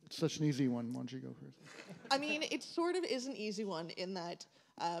 It's such an easy one. Why don't you go first? I mean, it sort of is an easy one in that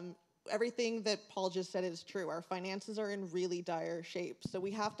everything that Paul just said is true. Our finances are in really dire shape, so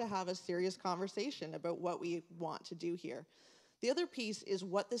we have to have a serious conversation about what we want to do here. The other piece is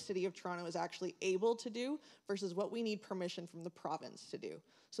what the City of Toronto is actually able to do versus what we need permission from the province to do.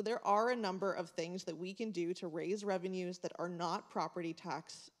 So there are a number of things that we can do to raise revenues that are not property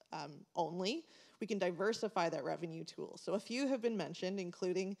tax only. We can diversify that revenue tool. So a few have been mentioned,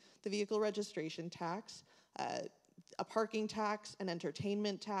 including the vehicle registration tax, a parking tax, an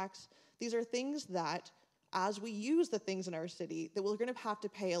entertainment tax. These are things that, as we use the things in our city, that we're going to have to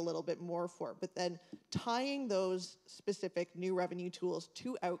pay a little bit more for, but then tying those specific new revenue tools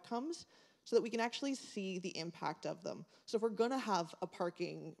to outcomes so that we can actually see the impact of them. So if we're going to have a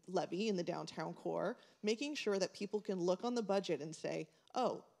parking levy in the downtown core, making sure that people can look on the budget and say,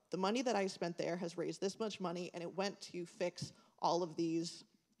 oh, the money that I spent there has raised this much money and it went to fix all of these,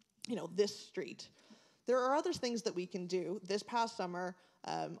 this street. There are other things that we can do. This past summer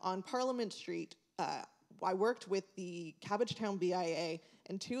on Parliament Street, I worked with the Cabbagetown BIA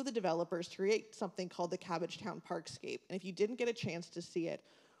and 2 of the developers to create something called the Cabbagetown Parkscape. And if you didn't get a chance to see it,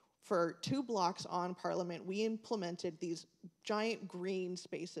 for 2 blocks on Parliament, we implemented these giant green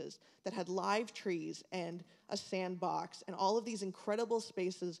spaces that had live trees and a sandbox and all of these incredible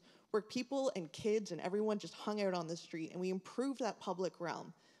spaces where people and kids and everyone just hung out on the street, and we improved that public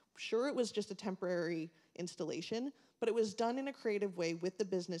realm. Sure, it was just a temporary installation, but it was done in a creative way with the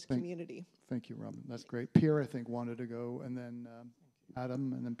business community. Thank you, Robin. That's great. Pierre, I think, wanted to go, and then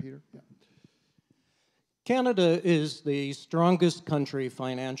Adam, and then Peter. Yeah. Canada is the strongest country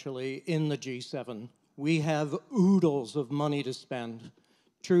financially in the G7. We have oodles of money to spend.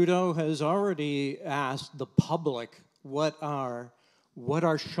 Trudeau has already asked the public what our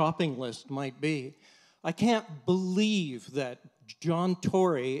shopping list might be. I can't believe that John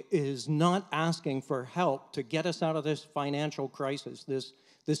Tory is not asking for help to get us out of this financial crisis, this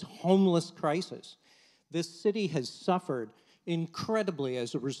homeless crisis. This city has suffered incredibly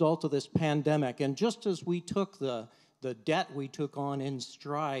as a result of this pandemic. And just as we took the debt we took on in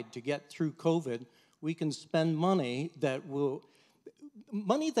stride to get through COVID, we can spend money that we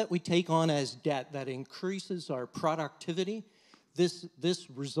take on as debt that increases our productivity. This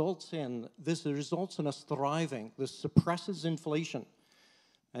results in us thriving. This suppresses inflation.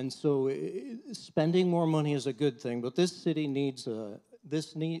 And so spending more money is a good thing, but this city needs a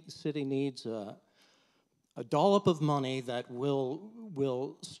dollop of money that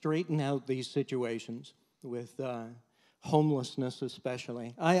will straighten out these situations with homelessness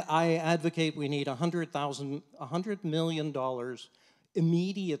especially. I advocate we need $100 million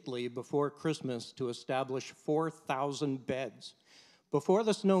immediately before Christmas to establish 4,000 beds. Before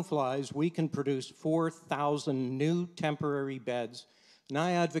the snow flies, we can produce 4,000 new temporary beds, and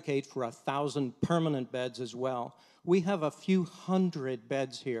I advocate for 1,000 permanent beds as well. We have a few hundred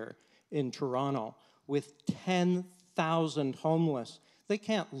beds here in Toronto with 10,000 homeless. They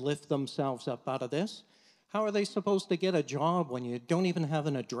can't lift themselves up out of this. How are they supposed to get a job when you don't even have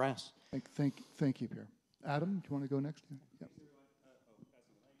an address? Thank you, Pierre. Adam, do you want to go next? Yeah.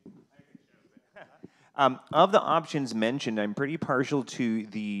 Of the options mentioned, I'm pretty partial to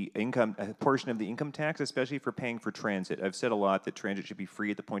the portion of the income tax, especially for paying for transit. I've said a lot that transit should be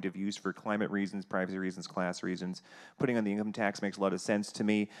free at the point of use for climate reasons, privacy reasons, class reasons. Putting on the income tax makes a lot of sense to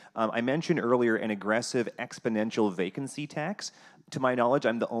me. I mentioned earlier an aggressive exponential vacancy tax. To my knowledge,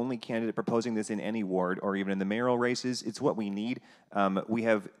 I'm the only candidate proposing this in any ward or even in the mayoral races. It's what we need. We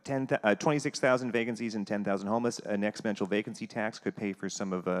have 26,000 vacancies and 10,000 homeless. An exponential vacancy tax could pay for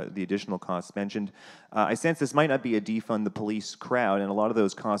some of the additional costs mentioned. I sense this might not be a defund the police crowd, and a lot of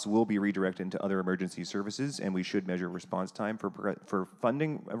those costs will be redirected into other emergency services, and we should measure response time for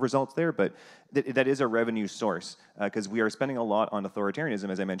funding results there, but that is a revenue source, because we are spending a lot on authoritarianism,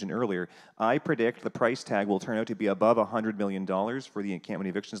 as I mentioned earlier. I predict the price tag will turn out to be above $100 million for the encampment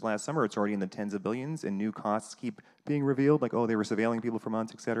evictions last summer. It's already in the tens of billions, and new costs keep being revealed, like, oh, they were surveilling people for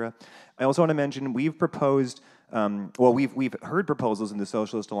months, et cetera. I also want to mention we've proposed, we've heard proposals in the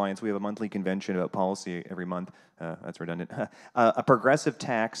Socialist Alliance. We have a monthly convention about policy every month. That's redundant. A progressive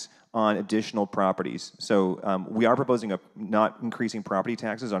tax on additional properties. So we are proposing not increasing property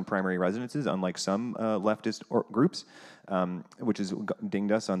taxes on primary residences, unlike some leftist groups, which has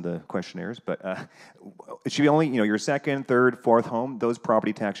dinged us on the questionnaires. But it should be only, your second, third, fourth home. Those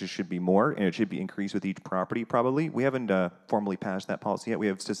property taxes should be more, and it should be increased with each property. Probably we haven't formally passed that policy yet. We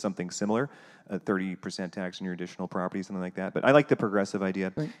have just something similar. 30% tax on your additional property, something like that. But I like the progressive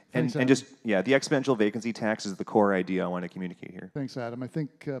idea. Thanks, and just, the exponential vacancy tax is the core idea I want to communicate here. Thanks, Adam. I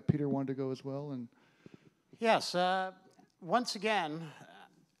think Peter wanted to go as well. And yes, once again,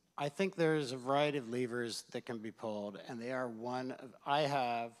 I think there's a variety of levers that can be pulled, and they are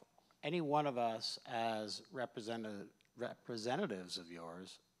any one of us as representatives of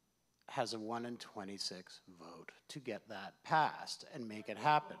yours has a 1 in 26 vote to get that passed and make it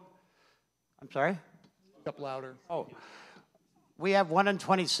happen. I'm sorry? Up louder. Oh, we have 1 in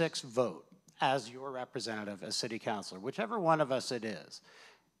 26 vote as your representative, as city councilor, whichever one of us it is.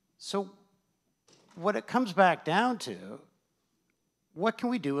 So what it comes back down to, what can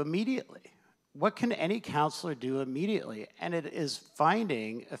we do immediately? What can any councilor do immediately? And it is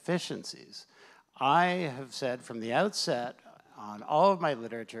finding efficiencies. I have said from the outset on all of my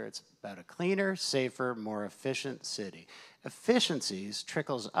literature, it's about a cleaner, safer, more efficient city. Efficiencies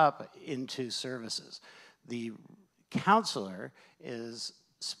trickles up into services. The councilor is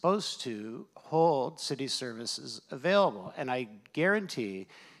supposed to hold city services available, and I guarantee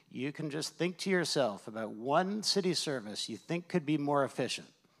you can just think to yourself about one city service you think could be more efficient.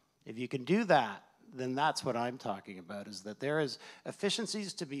 If you can do that, then that's what I'm talking about, is that there is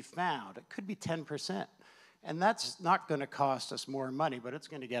efficiencies to be found. It could be 10%. And that's not going to cost us more money, but it's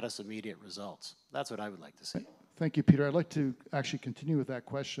going to get us immediate results. That's what I would like to see. Thank you, Peter. I'd like to actually continue with that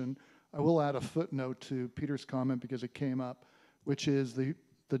question. I will add a footnote to Peter's comment because it came up, which is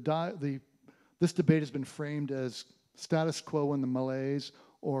this debate has been framed as status quo in the malaise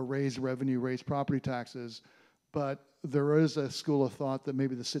or raise revenue, raise property taxes, but there is a school of thought that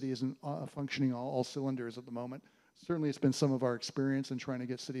maybe the city isn't functioning all cylinders at the moment. Certainly it's been some of our experience in trying to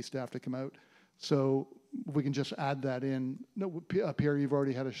get city staff to come out. So if we can just add that in. No, Pierre, you've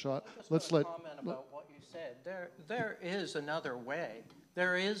already had a shot. Let's let. Comment about what you said. There is another way.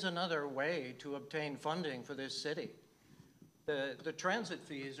 There is another way to obtain funding for this city. The transit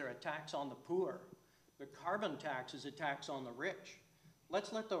fees are a tax on the poor. The carbon tax is a tax on the rich.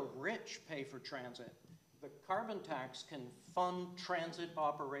 Let's let the rich pay for transit. The carbon tax can fund transit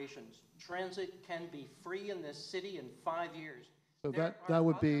operations. Transit can be free in this city in 5 years. So that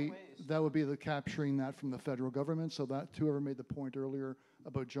would be the capturing that from the federal government. So that whoever made the point earlier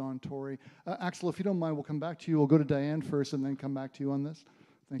about John Tory. Axel, if you don't mind, we'll come back to you. We'll go to Diane first and then come back to you on this.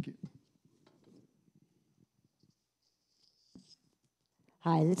 Thank you.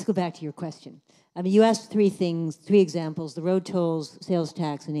 Hi, let's go back to your question. I mean, you asked three examples, the road tolls, sales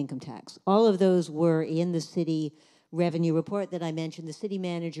tax, and income tax. All of those were in the city revenue report that I mentioned. The city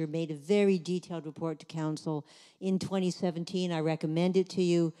manager made a very detailed report to council in 2017. I recommend it to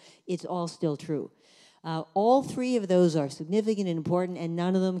you. It's all still true. All three of those are significant and important, and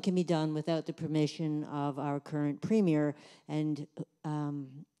none of them can be done without the permission of our current premier. And,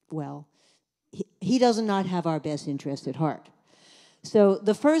 well, he does not have our best interest at heart. So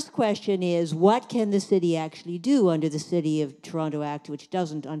the first question is, what can the city actually do under the City of Toronto Act, which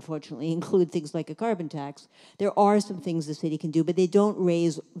doesn't, unfortunately, include things like a carbon tax? There are some things the city can do, but they don't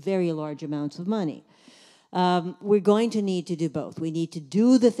raise very large amounts of money. We're going to need to do both. We need to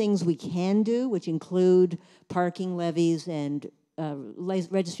do the things we can do, which include parking levies and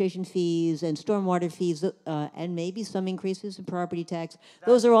registration fees and stormwater fees, and maybe some increases in property tax.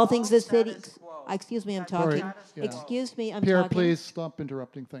 Those are all things the city... Excuse me, I'm talking. Sorry, yeah. Excuse me, I'm Pierre, talking. please stop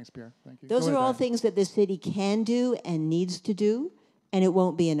interrupting. Thanks, Pierre. Thank you. Those Go are ahead, all Diane. things that the city can do and needs to do, and it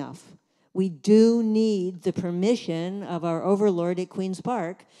won't be enough. We do need the permission of our overlord at Queen's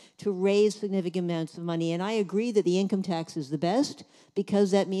Park to raise significant amounts of money. And I agree that the income tax is the best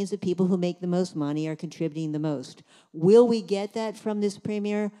because that means that people who make the most money are contributing the most. Will we get that from this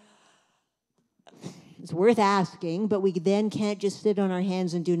premier? It's worth asking, but we then can't just sit on our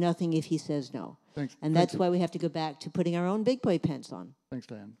hands and do nothing if he says no. Thanks. And that's why we have to go back to putting our own big boy pants on. Thanks,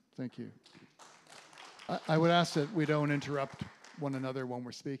 Diane. Thank you. I would ask that we don't interrupt one another when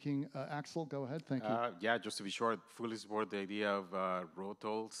we're speaking. Axel, go ahead. Thank you. Yeah, just to be short, fully support the idea of road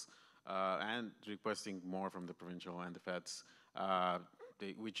tolls and requesting more from the provincial and the feds,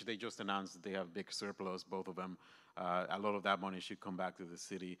 which they just announced that they have big surplus, both of them. A lot of that money should come back to the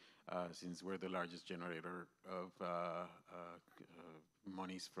city since we're the largest generator of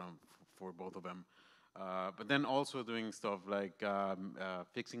monies for both of them. But then also doing stuff like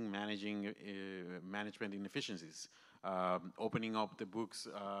fixing management inefficiencies, opening up the books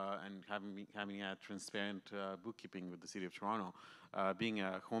and having a transparent bookkeeping with the City of Toronto, being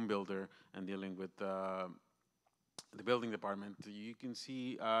a home builder and dealing with the building department. You can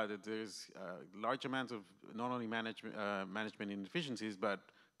see that there's large amounts of not only management inefficiencies, but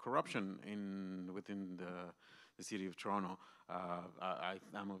corruption within the City of Toronto.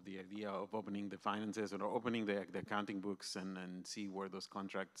 I'm of the idea of opening the finances or opening the accounting books and see where those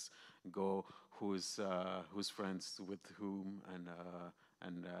contracts go, who's friends with whom,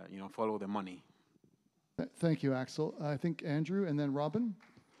 and follow the money. Thank you, Axel. I think Andrew and then Robin,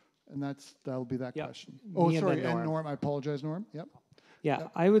 and that'll be that Yep. question. Oh, Me and sorry, then and Norm. I apologize, Norm. Yep. Yeah,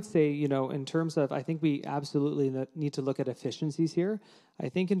 Yep. I would say, in terms of, I think we absolutely need to look at efficiencies here. I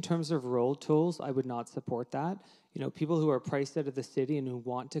think in terms of road tolls, I would not support that. People who are priced out of the city and who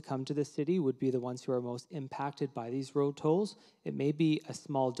want to come to the city would be the ones who are most impacted by these road tolls. It may be a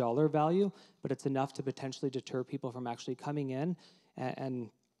small dollar value, but it's enough to potentially deter people from actually coming in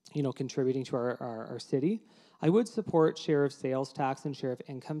and contributing to our city. I would support share of sales tax and share of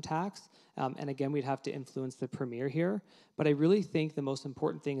income tax. And again, we'd have to influence the premier here. But I really think the most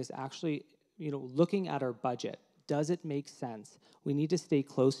important thing is actually, looking at our budget. Does it make sense? We need to stay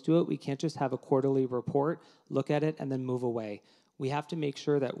close to it. We can't just have a quarterly report, look at it, and then move away. We have to make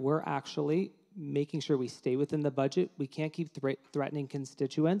sure that we're actually making sure we stay within the budget. We can't keep threatening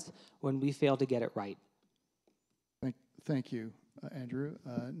constituents when we fail to get it right. Thank you, Andrew.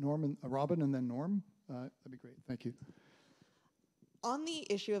 Norm and Robin, and then Norm. That'd be great. Thank you. On the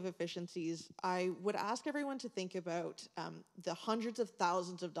issue of efficiencies, I would ask everyone to think about the hundreds of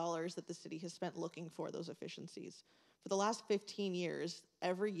thousands of dollars that the city has spent looking for those efficiencies. For the last 15 years,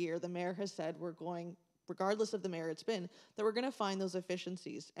 every year, the mayor has said we're going, regardless of the mayor it's been, that we're going to find those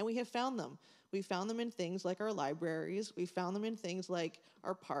efficiencies. And we have found them. We found them in things like our libraries. We found them in things like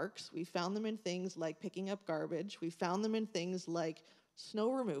our parks. We found them in things like picking up garbage. We found them in things like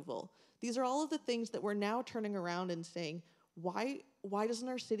snow removal. These are all of the things that we're now turning around and saying, why doesn't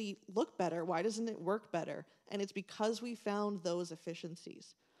our city look better? Why doesn't it work better? And it's because we found those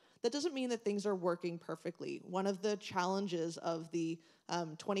efficiencies. That doesn't mean that things are working perfectly. One of the challenges of the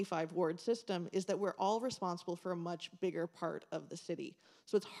 25 ward system is that we're all responsible for a much bigger part of the city.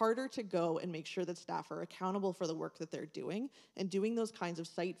 So it's harder to go and make sure that staff are accountable for the work that they're doing and doing those kinds of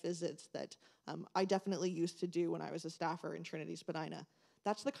site visits that I definitely used to do when I was a staffer in Trinity Spadina.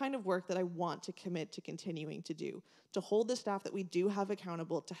 That's the kind of work that I want to commit to continuing to do, to hold the staff that we do have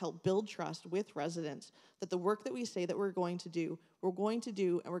accountable to help build trust with residents, that the work that we say that we're going to do, and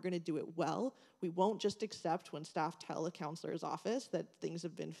we're going to do it well. We won't just accept when staff tell a counselor's office that things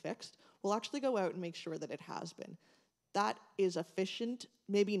have been fixed. We'll actually go out and make sure that it has been. That is efficient,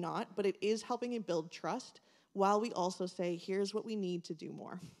 maybe not, but it is helping it build trust while we also say, here's what we need to do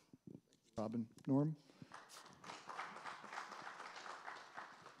more. Robin. Norm?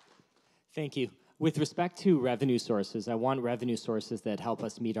 Thank you. With respect to revenue sources, I want revenue sources that help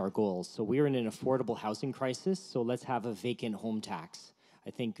us meet our goals. So we're in an affordable housing crisis, so let's have a vacant home tax. I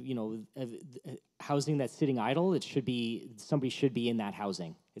think, you know, housing that's sitting idle, somebody should be in that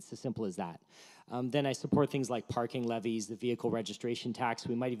housing. It's as simple as that. Then I support things like parking levies, the vehicle registration tax.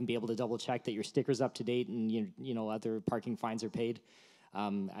 We might even be able to double check that your sticker's up to date and you know other parking fines are paid.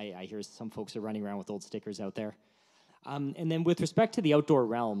 I hear some folks are running around with old stickers out there. And then with respect to the outdoor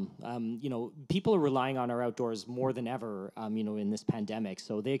realm, you know, people are relying on our outdoors more than ever, you know, in this pandemic.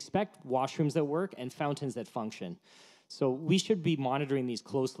 So they expect washrooms that work and fountains that function. So we should be monitoring these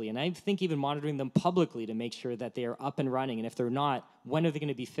closely, and I think even monitoring them publicly to make sure that they are up and running, and if they're not, when are they going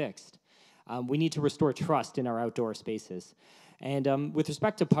to be fixed? We need to restore trust in our outdoor spaces. And with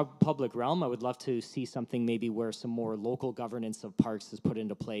respect to public realm, I would love to see something maybe where some more local governance of parks is put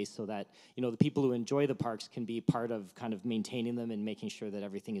into place so that, you know, the people who enjoy the parks can be part of kind of maintaining them and making sure that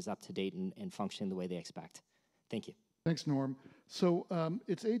everything is up to date and functioning the way they expect. Thank you. Thanks, Norm. So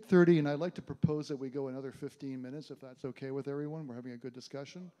it's 8:30, and I'd like to propose that we go another 15 minutes, if that's okay with everyone. We're having a good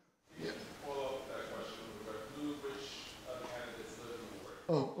discussion. Yeah, follow up that question. Which candidates live in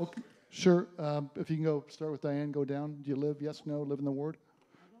the ward? Oh, okay. Sure. If you can go start with Diane, go down. Do you live, yes, no, live in the ward?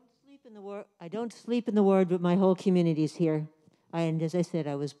 I don't sleep in the ward, but my whole community is here. And as I said,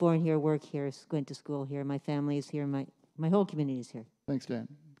 I was born here, work here, went to school here. My family is here. My whole community is here. Thanks, Dan.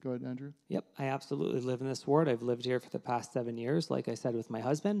 Go ahead, Andrew. Yep, I absolutely live in this ward. I've lived here for the past 7 years, like I said, with my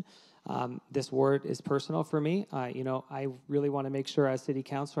husband. This ward is personal for me. You know, I really want to make sure as city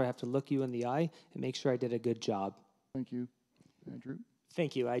councilor, I have to look you in the eye and make sure I did a good job. Thank you. Andrew?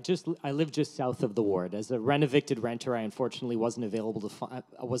 Thank you. I live just south of the ward. As a rent-evicted renter, I unfortunately wasn't able to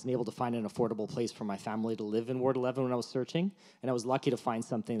find an affordable place for my family to live in Ward 11 when I was searching, and I was lucky to find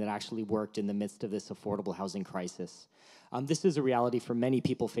something that actually worked in the midst of this affordable housing crisis. This is a reality for many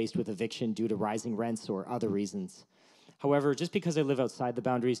people faced with eviction due to rising rents or other reasons. However, just because I live outside the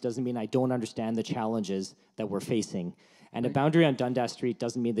boundaries doesn't mean I don't understand the challenges that we're facing. And a boundary on Dundas Street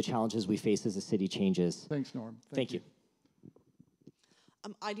doesn't mean the challenges we face as a city changes. Thanks, Norm. Thank you.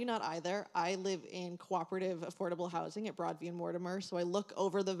 I do not either. I live in cooperative affordable housing at Broadview and Mortimer, so I look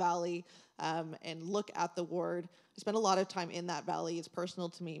over the valley and look at the ward. I spend a lot of time in that valley. It's personal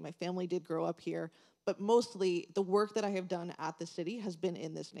to me. My family did grow up here, but mostly the work that I have done at the city has been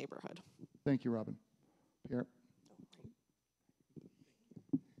in this neighborhood. Thank you, Robin. Pierre?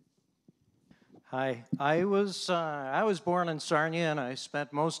 Hi, I was born in Sarnia, and I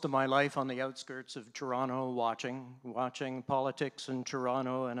spent most of my life on the outskirts of Toronto watching politics in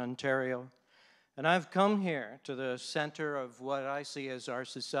Toronto and Ontario. And I've come here to the center of what I see as our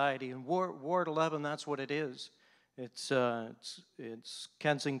society. And Ward 11, that's what it is. It's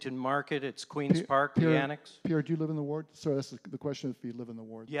Kensington Market, it's Queen's Park, the Annex. Pierre, do you live in the ward? Sorry, that's the question if you live in the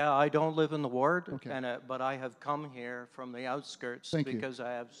ward. Yeah, I don't live in the ward, okay. But I have come here from the outskirts Thank because you.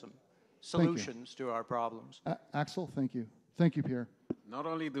 I have some solutions to our problems. Axel, thank you. Thank you, Pierre. Not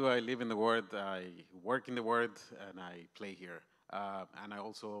only do I live in the ward, I work in the ward, and I play here. And I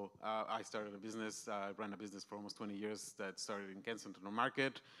also, I started a business, I ran a business for almost 20 years that started in Kensington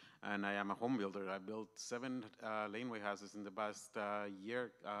Market, and I am a home builder. I built 7 laneway houses in the past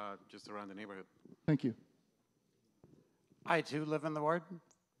year just around the neighborhood. Thank you. I too live in the ward.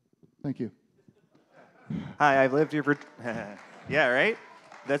 Thank you. Hi, I've lived here for, yeah, right?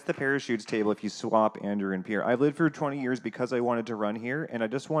 That's the parachutes table if you swap Andrew and Pierre. I've lived for 20 years because I wanted to run here, and I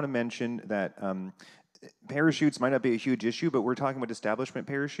just want to mention that parachutes might not be a huge issue, but we're talking about establishment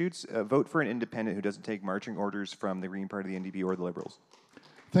parachutes. Vote for an independent who doesn't take marching orders from the Green Party, the NDP, or the Liberals.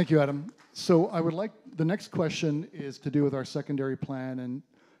 Thank you, Adam. So I would like, the next question is to do with our secondary plan and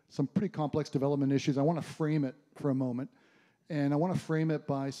some pretty complex development issues. I want to frame it for a moment. And I want to frame it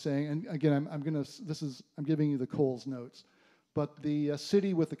by saying, and again, I'm giving you the Coles notes. But the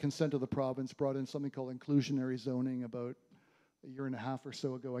city, with the consent of the province, brought in something called inclusionary zoning about a year and a half or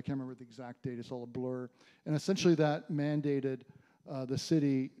so ago. I can't remember the exact date. It's all a blur. And essentially that mandated the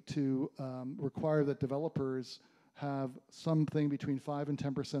city to require that developers have something between 5 and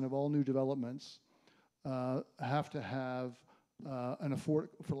 10% of all new developments have to have for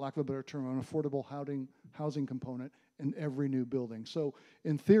lack of a better term, an affordable housing component in every new building. So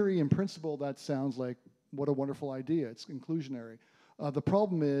in theory, in principle, that sounds like what a wonderful idea. It's inclusionary. The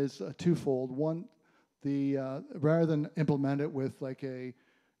problem is twofold. One, rather than implement it with like a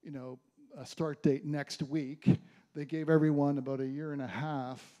start date next week, they gave everyone about a year and a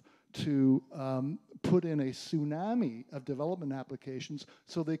half to put in a tsunami of development applications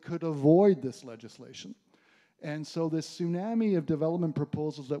so they could avoid this legislation. And so this tsunami of development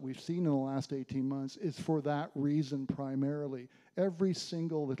proposals that we've seen in the last 18 months is for that reason primarily. Every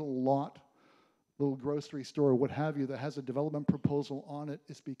single little grocery store, what have you, that has a development proposal on it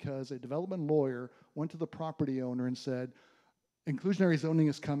is because a development lawyer went to the property owner and said, inclusionary zoning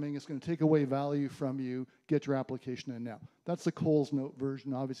is coming, it's going to take away value from you, get your application in now. That's the Coles Note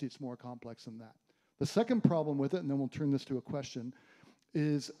version. Obviously, it's more complex than that. The second problem with it, and then we'll turn this to a question,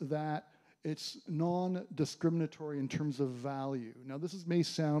 is that it's non-discriminatory in terms of value. Now, this may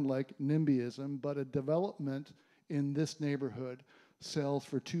sound like NIMBYism, but a development in this neighborhood sells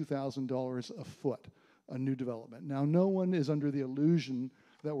for $2,000 a foot, a new development. Now, no one is under the illusion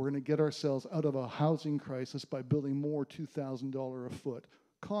that we're going to get ourselves out of a housing crisis by building more $2,000 a foot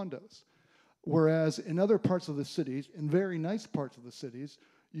condos. Whereas in other parts of the cities, in very nice parts of the cities,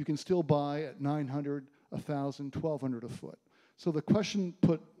 you can still buy at $900, $1,000, $1,200 a foot. So the question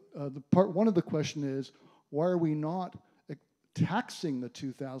one of the question is, why are we not taxing the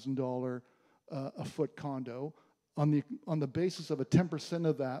 $2,000 a foot condo on the basis of a 10%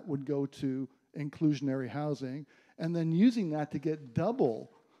 of that would go to inclusionary housing, and then using that to get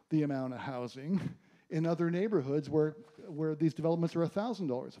double the amount of housing in other neighborhoods where these developments are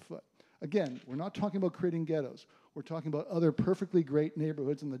 $1,000 a foot. Again, we're not talking about creating ghettos. We're talking about other perfectly great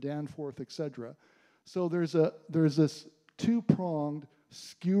neighborhoods in the Danforth, et cetera. So there's this two-pronged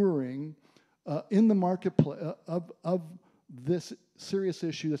skewering in the marketplace of this serious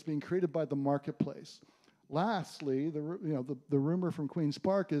issue that's being created by the marketplace. Lastly, the rumor from Queen's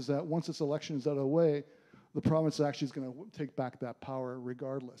Park is that once this election is out of the way, the province actually is going to take back that power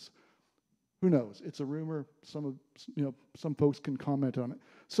regardless. Who knows? It's a rumor. Some folks can comment on it.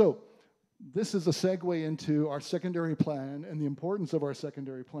 So this is a segue into our secondary plan and the importance of our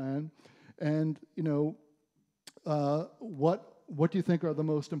secondary plan. And what do you think are the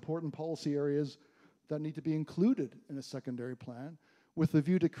most important policy areas that need to be included in a secondary plan, with a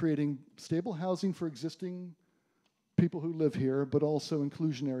view to creating stable housing for existing people who live here, but also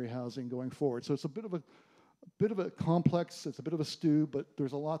inclusionary housing going forward? So it's a bit of a complex, it's a bit of a stew, but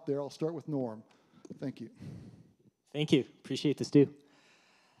there's a lot there. I'll start with Norm. Thank you. Thank you. Appreciate the stew.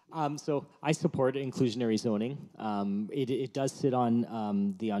 So I support inclusionary zoning. It does sit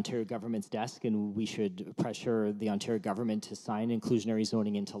on the Ontario government's desk, and we should pressure the Ontario government to sign inclusionary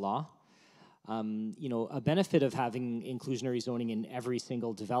zoning into law. A benefit of having inclusionary zoning in every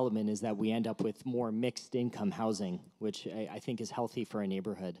single development is that we end up with more mixed income housing, which I think is healthy for a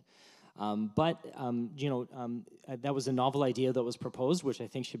neighborhood. That was a novel idea that was proposed, which I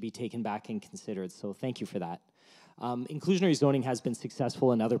think should be taken back and considered. So thank you for that. Inclusionary zoning has been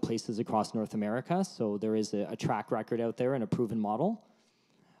successful in other places across North America, so there is a track record out there and a proven model.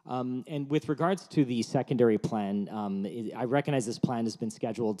 And with regards to the secondary plan, I recognize this plan has been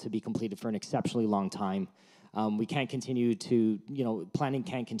scheduled to be completed for an exceptionally long time. We can't continue to, planning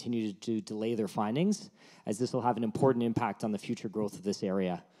can't continue to delay their findings, as this will have an important impact on the future growth of this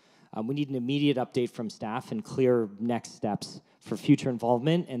area. We need an immediate update from staff and clear next steps for future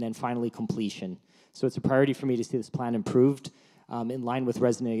involvement and then finally completion. So it's a priority for me to see this plan improved in line with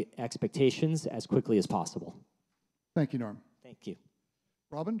resident expectations as quickly as possible. Thank you, Norm. Thank you.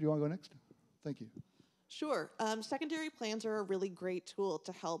 Robin, do you want to go next? Thank you. Sure. Secondary plans are a really great tool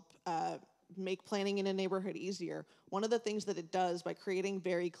to help make planning in a neighborhood easier. One of the things that it does by creating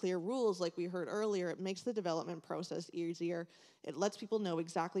very clear rules, like we heard earlier, it makes the development process easier. It lets people know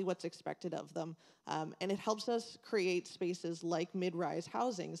exactly what's expected of them. And it helps us create spaces like mid-rise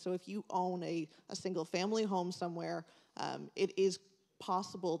housing. So if you own a single family home somewhere, it is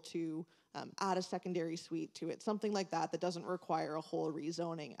possible to add a secondary suite to it, something like that doesn't require a whole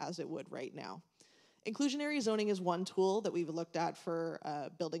rezoning as it would right now. Inclusionary zoning is one tool that we've looked at for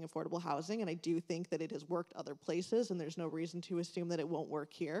building affordable housing, and I do think that it has worked other places, and there's no reason to assume that it won't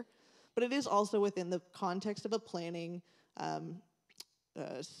work here. But it is also within the context of a planning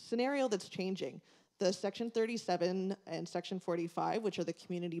scenario that's changing. The Section 37 and Section 45, which are the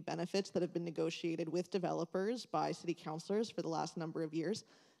community benefits that have been negotiated with developers by city councilors for the last number of years,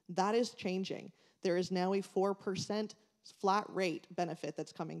 that is changing. There is now a 4% flat rate benefit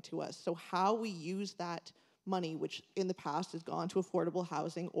that's coming to us. So how we use that money, which in the past has gone to affordable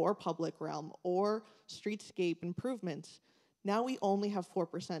housing or public realm or streetscape improvements, now we only have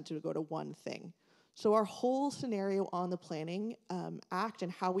 4% to go to one thing. So our whole scenario on the Planning Act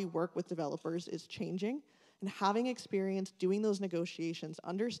and how we work with developers is changing. And having experience doing those negotiations,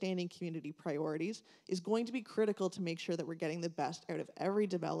 understanding community priorities is going to be critical to make sure that we're getting the best out of every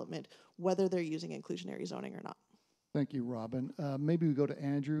development, whether they're using inclusionary zoning or not. Thank you, Robin. Maybe we go to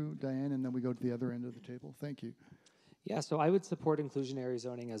Andrew, Diane, and then we go to the other end of the table. Thank you. Yeah, so I would support inclusionary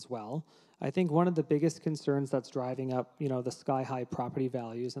zoning as well. I think one of the biggest concerns that's driving up, the sky-high property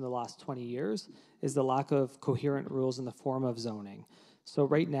values in the last 20 years is the lack of coherent rules in the form of zoning. So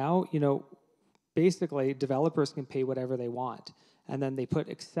right now, basically developers can pay whatever they want, and then they put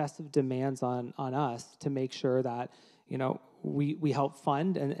excessive demands on us to make sure that, we help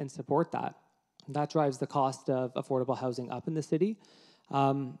fund and support that. That drives the cost of affordable housing up in the city.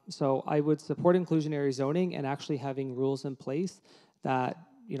 So I would support inclusionary zoning and actually having rules in place that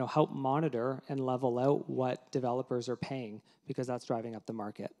help monitor and level out what developers are paying, because that's driving up the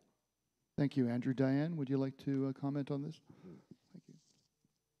market. Thank you, Andrew. Diane, would you like to comment on this?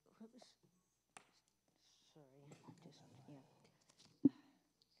 Thank you.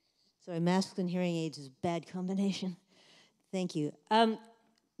 Sorry, masks and hearing aids is a bad combination. Thank you.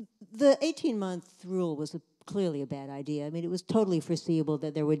 The 18-month rule was clearly a bad idea. I mean, it was totally foreseeable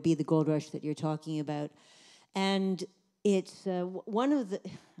that there would be the gold rush that you're talking about. And it's one of the,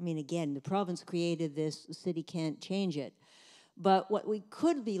 again, the province created this, the city can't change it. But what we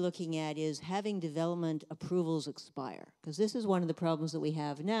could be looking at is having development approvals expire, because this is one of the problems that we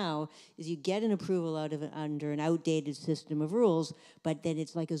have now, is you get an approval out of under an outdated system of rules, but then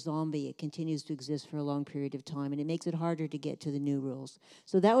it's like a zombie. It continues to exist for a long period of time, and it makes it harder to get to the new rules.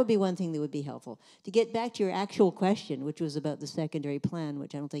 So that would be one thing that would be helpful. To get back to your actual question, which was about the secondary plan,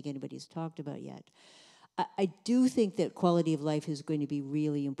 which I don't think anybody's talked about yet, I do think that quality of life is going to be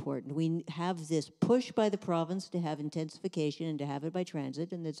really important. We have this push by the province to have intensification and to have it by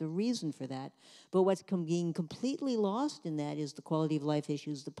transit, and there's a reason for that. But what's being completely lost in that is the quality of life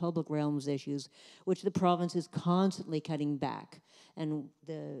issues, the public realms issues, which the province is constantly cutting back. And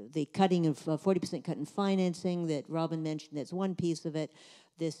the cutting of 40% cut in financing that Robin mentioned, that's one piece of it.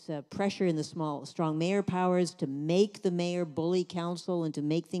 This pressure in the strong mayor powers to make the mayor bully council and to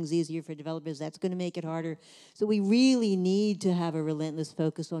make things easier for developers, that's going to make it harder. So we really need to have a relentless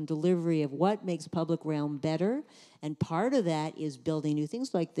focus on delivery of what makes public realm better. And part of that is building new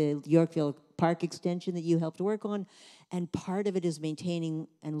things like the Yorkville Park extension that you helped work on. And part of it is maintaining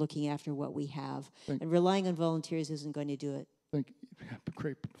and looking after what we have. And relying on volunteers isn't going to do it. Thank you.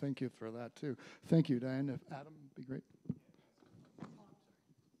 Great. Thank you for that, too. Thank you, Diane. Adam, be great.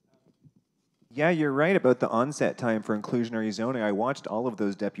 Yeah, you're right about the onset time for inclusionary zoning. I watched all of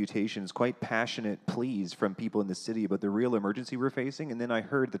those deputations, quite passionate pleas from people in the city about the real emergency we're facing, and then I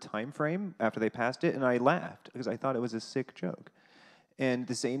heard the time frame after they passed it, and I laughed because I thought it was a sick joke. And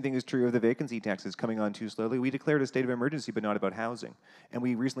the same thing is true of the vacancy taxes coming on too slowly. We declared a state of emergency, but not about housing. And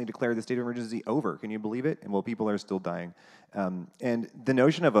we recently declared the state of emergency over. Can you believe it? And well, people are still dying. And the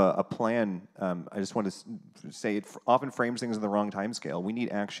notion of a plan, I just want to say, it often frames things in the wrong time scale. We need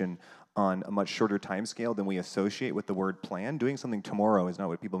action on a much shorter time scale than we associate with the word plan. Doing something tomorrow is not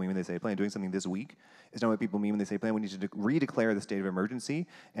what people mean when they say plan. Doing something this week is not what people mean when they say plan. We need to redeclare the state of emergency,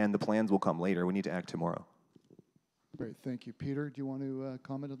 and the plans will come later. We need to act tomorrow. Great, thank you. Peter, do you want to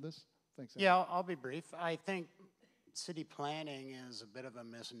comment on this? Thanks. Adam. Yeah, I'll be brief. I think city planning is a bit of a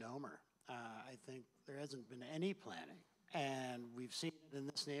misnomer. I think there hasn't been any planning, and we've seen it in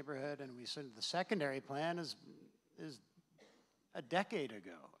this neighborhood, and we said the secondary plan is a decade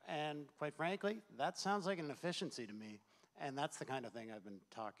ago, and quite frankly, that sounds like an efficiency to me, and that's the kind of thing I've been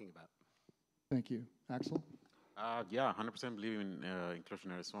talking about. Thank you. Axel? Yeah, 100% believe in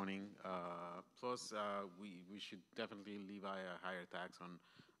inclusionary zoning. Plus, we should definitely levy a higher tax on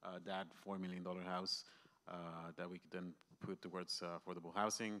that $4 million house that we could then put towards affordable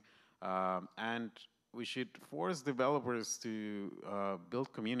housing. And we should force developers to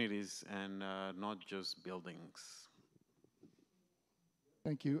build communities and not just buildings.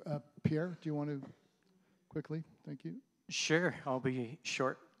 Thank you. Pierre, do you want to quickly? Thank you. Sure, I'll be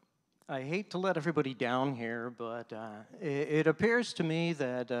short. I hate to let everybody down here, but it appears to me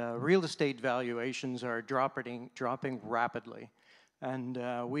that real estate valuations are dropping rapidly.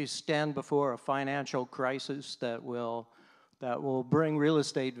 And we stand before a financial crisis that will that will bring real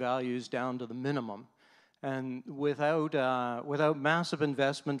estate values down to the minimum. And without massive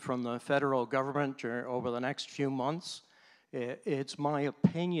investment from the federal government over the next few months, it's my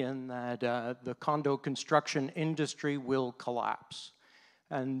opinion that the condo construction industry will collapse.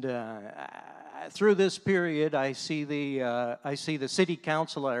 And through this period, I see the city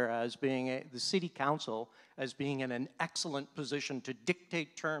councilor as being the city council as being in an excellent position to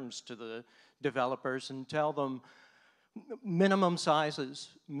dictate terms to the developers and tell them minimum sizes,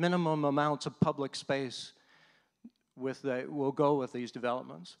 minimum amounts of public space will go with these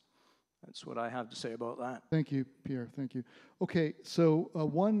developments. That's what I have to say about that. Thank you, Pierre. Thank you. Okay, so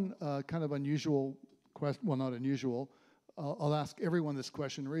one kind of unusual question, well, not unusual. I'll ask everyone this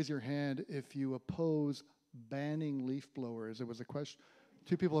question. Raise your hand if you oppose banning leaf blowers. There was a question.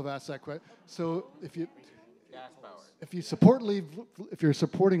 2 people have asked that question. So if you're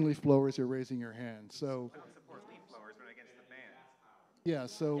supporting leaf blowers, you're raising your hand. So. Yeah,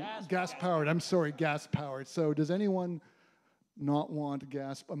 so gas-powered. I'm sorry, gas-powered. So does anyone not want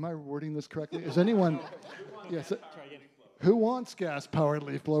gas? Am I wording this correctly? Is anyone? Yes. Who wants gas-powered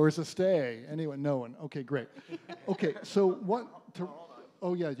leaf blowers to stay? Anyone? No one. Okay, great. Okay, so what?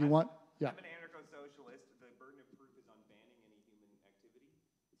 Oh yeah, you want? Yeah. I'm an anarcho-socialist. The burden of proof is on banning any human activity.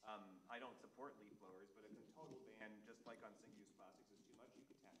 I don't support leaf blowers, but if a total ban, just like on single-use plastics, is too much, you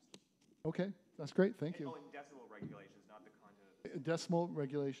could tax them. Okay, that's great. Thank you. Oh, and decimal regulations, not the content of the decimal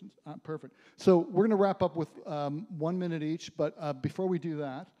regulations. Perfect. So we're going to wrap up with 1 minute each, but before we do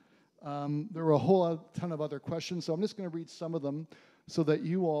that, there were a whole ton of other questions, so I'm just going to read some of them so that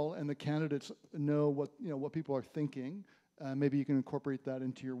you all and the candidates know what people are thinking. Maybe you can incorporate that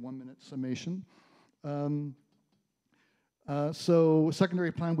into your 1 minute summation. So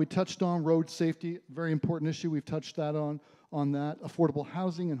secondary plan, we touched on road safety, very important issue. We've touched that on that. Affordable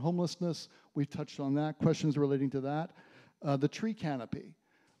housing and homelessness, we've touched on that. Questions relating to that. The tree canopy.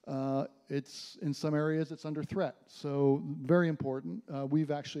 It's in some areas it's under threat, so very important.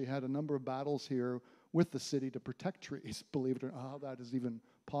 We've actually had a number of battles here with the city to protect trees. Believe it or not, how that is even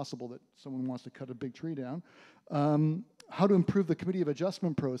possible that someone wants to cut a big tree down. How to improve the committee of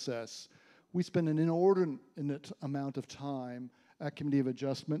adjustment process. We spend an inordinate amount of time at committee of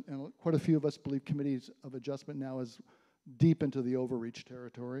adjustment, and quite a few of us believe committees of adjustment now is deep into the overreach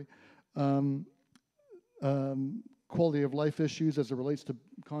territory. Quality of life issues as it relates to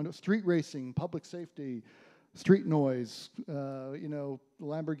street racing, public safety, street noise,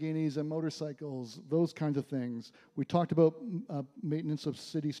 Lamborghinis and motorcycles, those kinds of things. We talked about maintenance of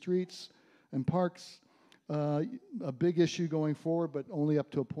city streets and parks. A big issue going forward, but only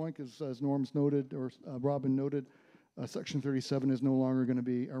up to a point, because as Norm's noted, or Robin noted, Section 37 is no longer going to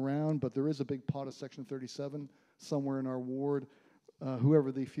be around, but there is a big pot of Section 37 somewhere in our ward.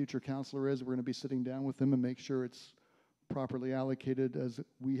 Whoever the future councillor is, we're going to be sitting down with them and make sure it's properly allocated as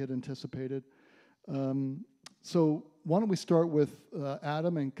we had anticipated. So why don't we start with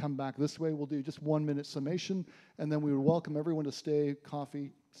Adam and come back this way. We'll do just 1 minute summation, and then we would welcome everyone to stay,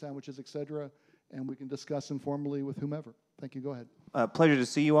 coffee, sandwiches, etc., and we can discuss informally with whomever. Thank you. Go ahead. Pleasure to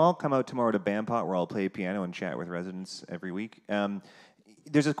see you all. Come out tomorrow to Bampot, where I'll play piano and chat with residents every week.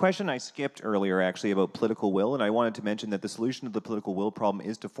 There's a question I skipped earlier, actually, about political will, and I wanted to mention that the solution to the political will problem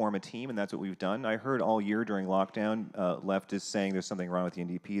is to form a team, and that's what we've done. I heard all year during lockdown leftists saying there's something wrong with the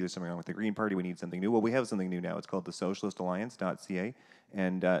NDP, there's something wrong with the Green Party, we need something new. Well, we have something new now. It's called the socialistalliance.ca,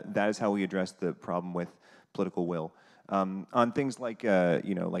 and that is how we address the problem with political will. On things like,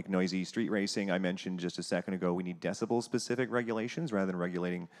 like noisy street racing, I mentioned just a second ago, we need decibel-specific regulations rather than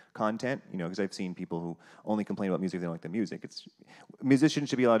regulating content, because I've seen people who only complain about music if they don't like the music. Musicians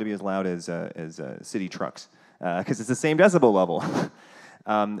should be allowed to be as loud as city trucks, because it's the same decibel level.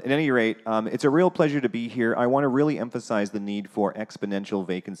 At any rate, it's a real pleasure to be here. I want to really emphasize the need for exponential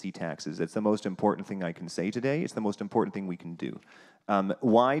vacancy taxes. It's the most important thing I can say today. It's the most important thing we can do.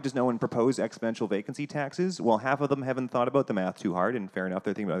 Why does no one propose exponential vacancy taxes? Well, half of them haven't thought about the math too hard, and fair enough,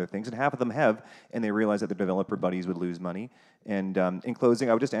 they're thinking about other things, and half of them have, and they realize that their developer buddies would lose money. And in closing,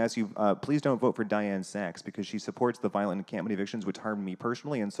 I would just ask you, please don't vote for Diane Sachs, because she supports the violent encampment evictions, which harm me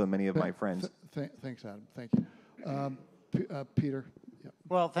personally and so many of my friends. Thanks, Adam. Thank you. Peter. Yep.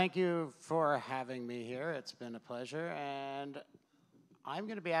 Well, thank you for having me here. It's been a pleasure, and I'm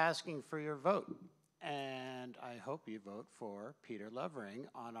going to be asking for your vote. And I hope you vote for Peter Lovering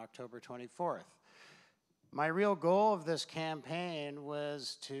on October 24th. My real goal of this campaign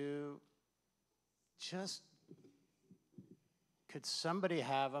was to could somebody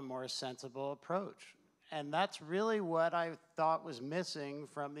have a more sensible approach? And that's really what I thought was missing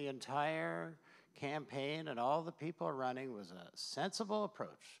from the entire campaign and all the people running, was a sensible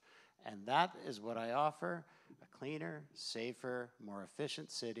approach. And that is what I offer, a cleaner, safer, more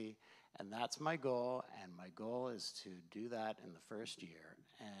efficient city. And that's my goal, and my goal is to do that in the first year.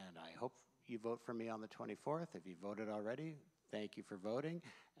 And I hope you vote for me on the 24th. If you voted already, thank you for voting,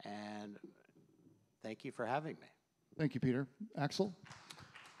 and thank you for having me. Thank you, Peter. Axel?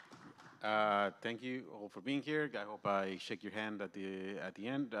 Thank you all for being here. I hope I shake your hand at the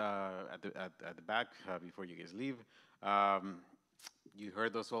end, at the back, before you guys leave. You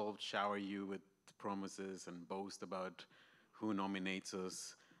heard us all shower you with promises and boast about who nominates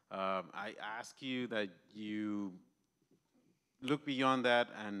us. I ask you that you look beyond that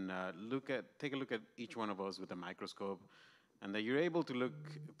and take a look at each one of us with a microscope, and that you're able to look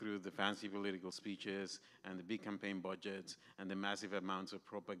through the fancy political speeches and the big campaign budgets and the massive amounts of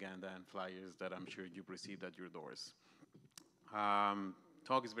propaganda and flyers that I'm sure you've received at your doors.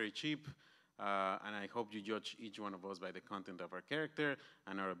 Talk is very cheap, and I hope you judge each one of us by the content of our character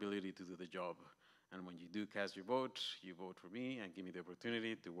and our ability to do the job. And when you do cast your vote, you vote for me and give me the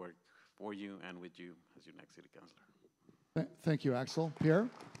opportunity to work for you and with you as your next city councilor. Thank you, Axel. Pierre?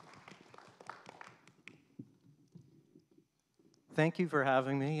 Thank you for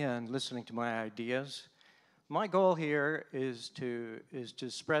having me and listening to my ideas. My goal here is to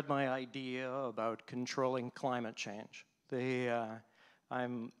spread my idea about controlling climate change.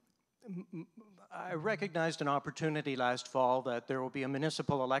 I recognized an opportunity last fall that there will be a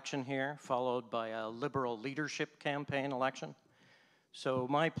municipal election here, followed by a Liberal leadership campaign election. So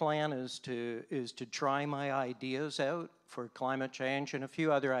my plan is to try my ideas out for climate change and a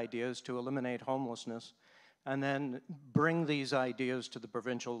few other ideas to eliminate homelessness, and then bring these ideas to the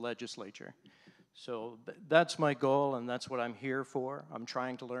provincial legislature. So that's my goal, and that's what I'm here for. I'm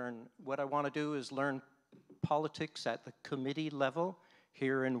trying to learn, what I want to do is learn politics at the committee level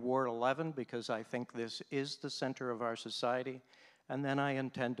here in Ward 11, because I think this is the center of our society. And then I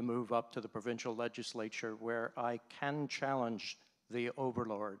intend to move up to the provincial legislature where I can challenge the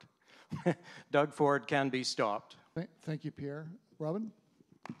overlord. Doug Ford can be stopped. Thank you, Pierre. Robin?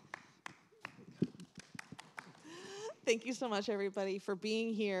 Thank you so much, everybody, for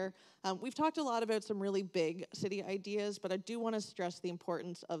being here. We've talked a lot about some really big city ideas, but I do want to stress the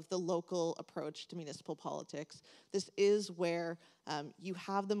importance of the local approach to municipal politics. This is where you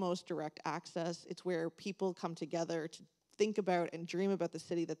have the most direct access. It's where people come together to think about and dream about the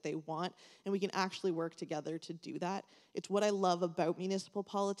city that they want, and we can actually work together to do that. It's what I love about municipal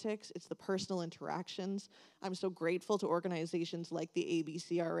politics. It's the personal interactions. I'm so grateful to organizations like the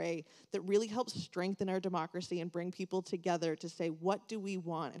ABCRA that really help strengthen our democracy and bring people together to say, what do we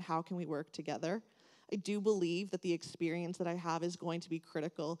want and how can we work together? I do believe that the experience that I have is going to be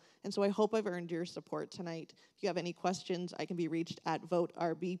critical, and so I hope I've earned your support tonight. If you have any questions, I can be reached at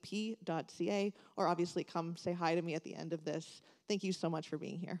voterbp.ca, or obviously come say hi to me at the end of this. Thank you so much for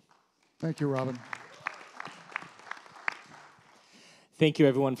being here. Thank you, Robin. Thank you,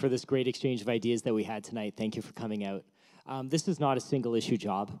 everyone, for this great exchange of ideas that we had tonight. Thank you for coming out. This is not a single-issue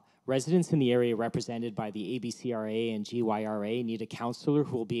job. Residents in the area represented by the ABCRA and GYRA need a councillor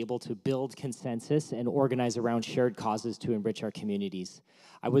who will be able to build consensus and organize around shared causes to enrich our communities.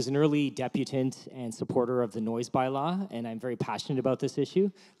 I was an early deputant and supporter of the noise bylaw, and I'm very passionate about this issue.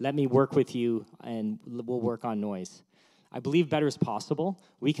 Let me work with you, and we'll work on noise. I believe better is possible.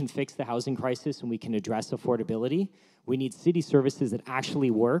 We can fix the housing crisis, and we can address affordability. We need city services that actually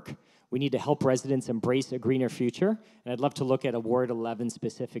work. We need to help residents embrace a greener future, and I'd love to look at a Ward 11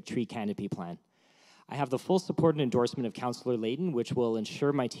 specific tree canopy plan. I have the full support and endorsement of Councillor Layton, which will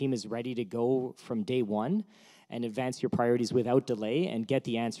ensure my team is ready to go from day one and advance your priorities without delay and get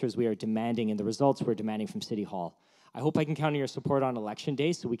the answers we are demanding and the results we're demanding from City Hall. I hope I can count on your support on election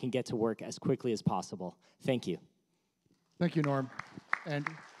day so we can get to work as quickly as possible. Thank you. Thank you, Norm.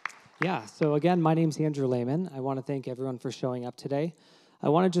 Andrew? Yeah, so again, my name's Andrew Lehman. I want to thank everyone for showing up today. I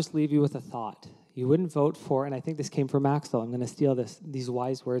want to just leave you with a thought. You wouldn't vote for, and I think this came from Axel, I'm going to steal these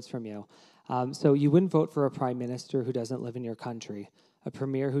wise words from you. So you wouldn't vote for a prime minister who doesn't live in your country, a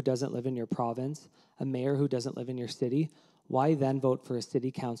premier who doesn't live in your province, a mayor who doesn't live in your city. Why then vote for a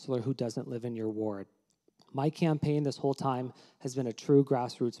city councillor who doesn't live in your ward? My campaign this whole time has been a true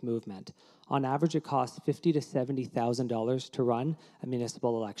grassroots movement. On average, it costs $50,000 to $70,000 to run a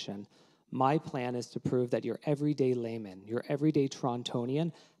municipal election. My plan is to prove that your everyday layman, your everyday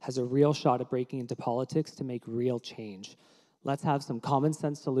Torontonian, has a real shot at breaking into politics to make real change. Let's have some common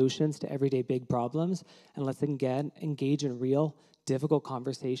sense solutions to everyday big problems, and let's again engage in real, difficult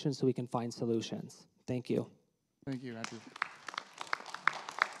conversations so we can find solutions. Thank you. Thank you, Andrew.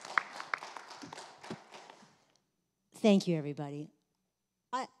 Thank you, everybody.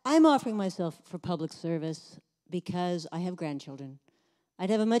 I'm offering myself for public service because I have grandchildren. I'd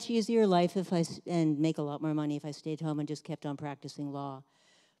have a much easier life and make a lot more money if I stayed home and just kept on practicing law.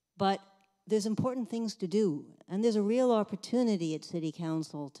 But there's important things to do, and there's a real opportunity at City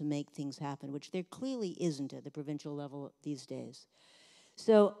Council to make things happen, which there clearly isn't at the provincial level these days.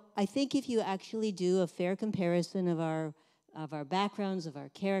 So I think if you actually do a fair comparison of our backgrounds, of our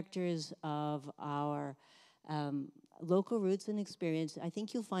characters, of our local roots and experience, I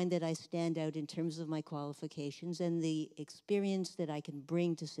think you'll find that I stand out in terms of my qualifications and the experience that I can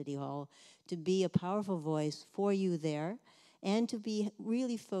bring to City Hall to be a powerful voice for you there and to be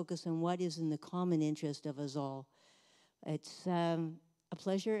really focused on what is in the common interest of us all. It's a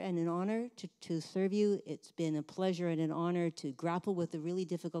pleasure and an honor to serve you. It's been a pleasure and an honor to grapple with the really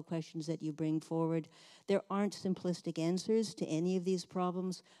difficult questions that you bring forward. There aren't simplistic answers to any of these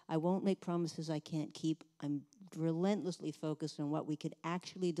problems. I won't make promises I can't keep. I'm relentlessly focused on what we could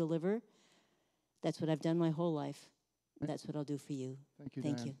actually deliver. That's what I've done my whole life. That's what I'll do for you. Thank you,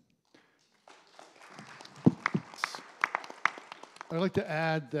 Thank Diane. you. I'd like to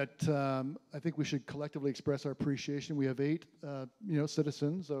add that I think we should collectively express our appreciation. We have 8,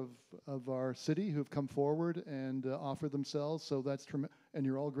 citizens of our city who have come forward and offered themselves. So that's tremendous, and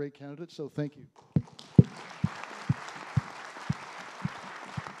you're all great candidates. So thank you.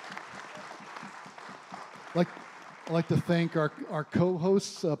 I'd like to thank our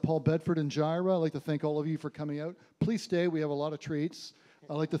co-hosts, Paul Bedford and Jaira. I'd like to thank all of you for coming out. Please stay. We have a lot of treats.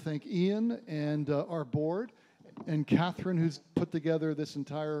 I'd like to thank Ian and our board, and Catherine, who's put together this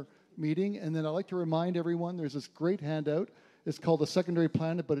entire meeting. And then I'd like to remind everyone, there's this great handout. It's called a secondary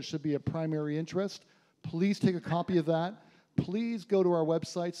plan, but it should be a primary interest. Please take a copy of that. Please go to our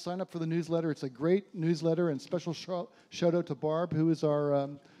website, sign up for the newsletter. It's a great newsletter, and special shout out to Barb, who is our,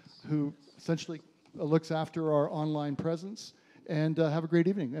 who essentially looks after our online presence. And have a great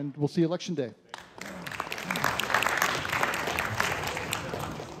evening, and we'll see you Election Day.